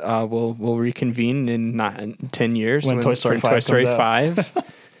 We'll reconvene in 10 years When Toy Story 5 Story comes out.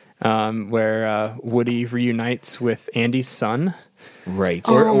 5, where Woody reunites with Andy's son, Right.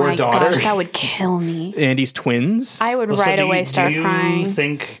 Or- oh my daughter. gosh, that would kill me. Andy's twins. I would Well, so right do you- away start do you crying.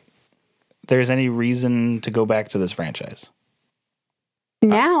 think there's any reason to go back to this franchise?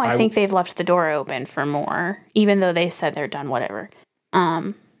 Now I I- think they've left the door open for more, even though they said they're done, whatever.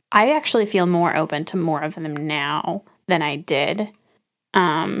 I actually feel more open to more of them now than I did.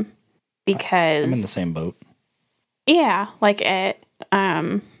 Because I'm in the same boat. yeah, like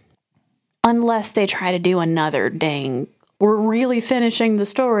unless they try to do another dang, we're really finishing the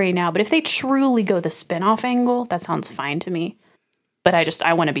story now. But if they truly go the spin-off angle, that sounds fine to me. But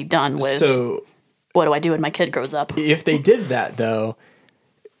I want to be done with. So what do I do when my kid grows up? If they did that, though,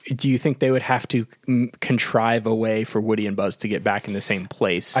 do you think they would have to contrive a way for Woody and Buzz to get back in the same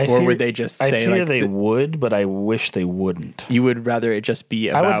place? Would they just say, I fear like, they would, but I wish they wouldn't. You would rather it just be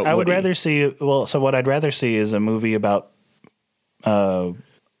about I would Woody? rather see, so what I'd rather see is a movie about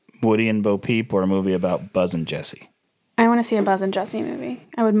Woody and Bo Peep or a movie about Buzz and Jesse. I want to see a Buzz and Jesse movie.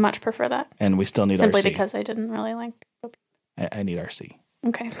 I would much prefer that. And we still need Simply RC. because I didn't really like Bo Peep. I need RC.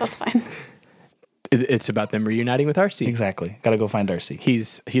 Okay, that's fine. It's about them reuniting with RC. Exactly. Got to go find RC.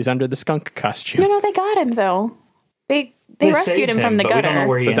 He's under the skunk costume. No, they got him though. They rescued saved him from the but gutter. we don't know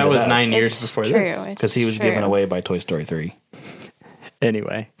where he But that ended was up, 9 years It's before true. this. because he was It's true. given away by Toy Story 3.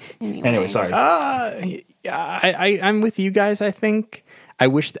 Anyway. Anyway, sorry. Yeah, I'm with you guys. I think I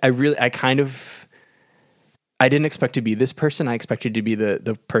didn't expect to be this person. I expected to be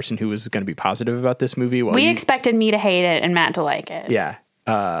the person who was going to be positive about this movie. We expected me to hate it and Matt to like it. Yeah.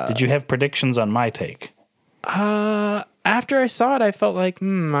 Did you have predictions on my take? After I saw it, I felt like,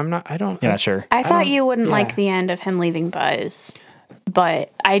 You're not sure. I thought you wouldn't yeah. like the end of him leaving Buzz,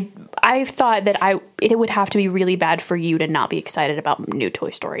 but I thought that it would have to be really bad for you to not be excited about new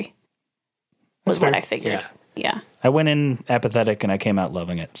Toy Story. Was That's what fair. I figured. Yeah, I went in apathetic and I came out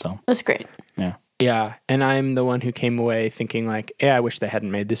loving it. So that's great. yeah. Yeah, and I'm the one who came away thinking like, yeah, I wish they hadn't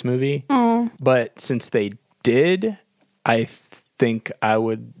made this movie. But since they did, I think I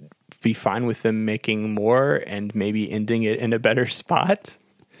would be fine with them making more and maybe ending it in a better spot.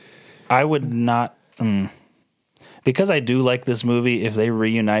 I would not, because I do like this movie. If they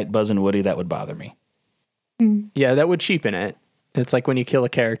reunite Buzz and Woody, that would bother me. Yeah, that would cheapen it. It's like when you kill a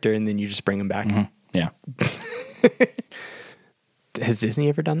character and then you just bring them back. Yeah. Has Disney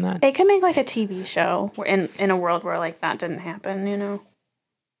ever done that? They could make like a TV show in a world where like that didn't happen. You know,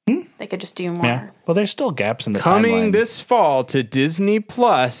 they could just do more. Yeah. Well, there's still gaps in the Coming timeline. this fall to Disney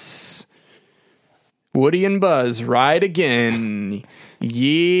Plus, Woody and Buzz ride again.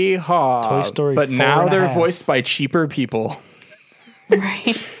 Yeehaw. Toy Story But 4 now and a they're half. voiced by cheaper people.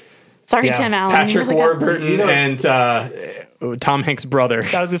 Right. Sorry, Yeah. Tim Allen. Patrick You really got- Warburton and Tom Hanks' brother. I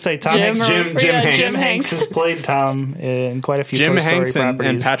was going to say Tom Jim Hanks. or- Jim yeah, Hanks. Jim Jim Hanks Hanks. has played Tom in quite a few Jim Toy Story Hanks and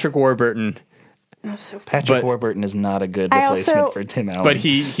properties. Patrick Warburton. That's so funny. Patrick but- Warburton is not a good I replacement also- for Tim Allen. But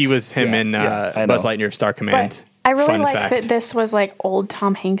he was him in I Buzz know. Lightyear Star Command. But I really Fun like fact. that this was like old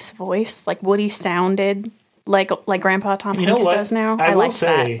Tom Hanks' voice. Like Woody sounded like Grandpa Tom you know Hanks what? does now. I will like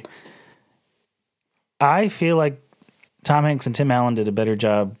say, that. I feel like Tom Hanks and Tim Allen did a better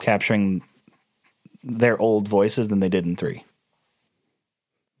job capturing their old voices than they did in 3.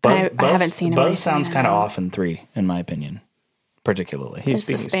 I haven't seen Buzz anything sounds yet. kind of off in 3, in my opinion, particularly. He's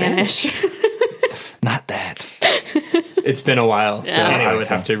It's the speaking Spanish. Not that. It's been a while, so Yeah. I Anyway, would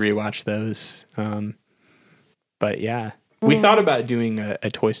so- have to rewatch those. But yeah, we thought about doing a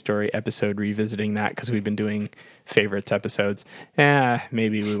Toy Story episode revisiting that because we've been doing favorites episodes.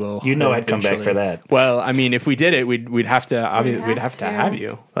 Maybe we will. You know I'd come back eventually. for that. Well, I mean, if we did it, we'd have to obviously we'd have have to to. have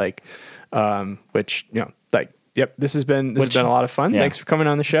you like, which yep. This has been a lot of fun. yeah. Thanks for coming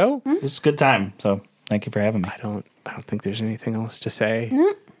on the show. This is a good time, so thank you for having me. I don't think there's anything else to say.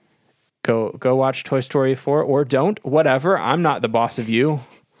 Go watch Toy Story 4 or don't. Whatever. I'm not the boss of you.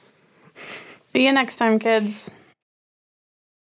 See you next time, kids.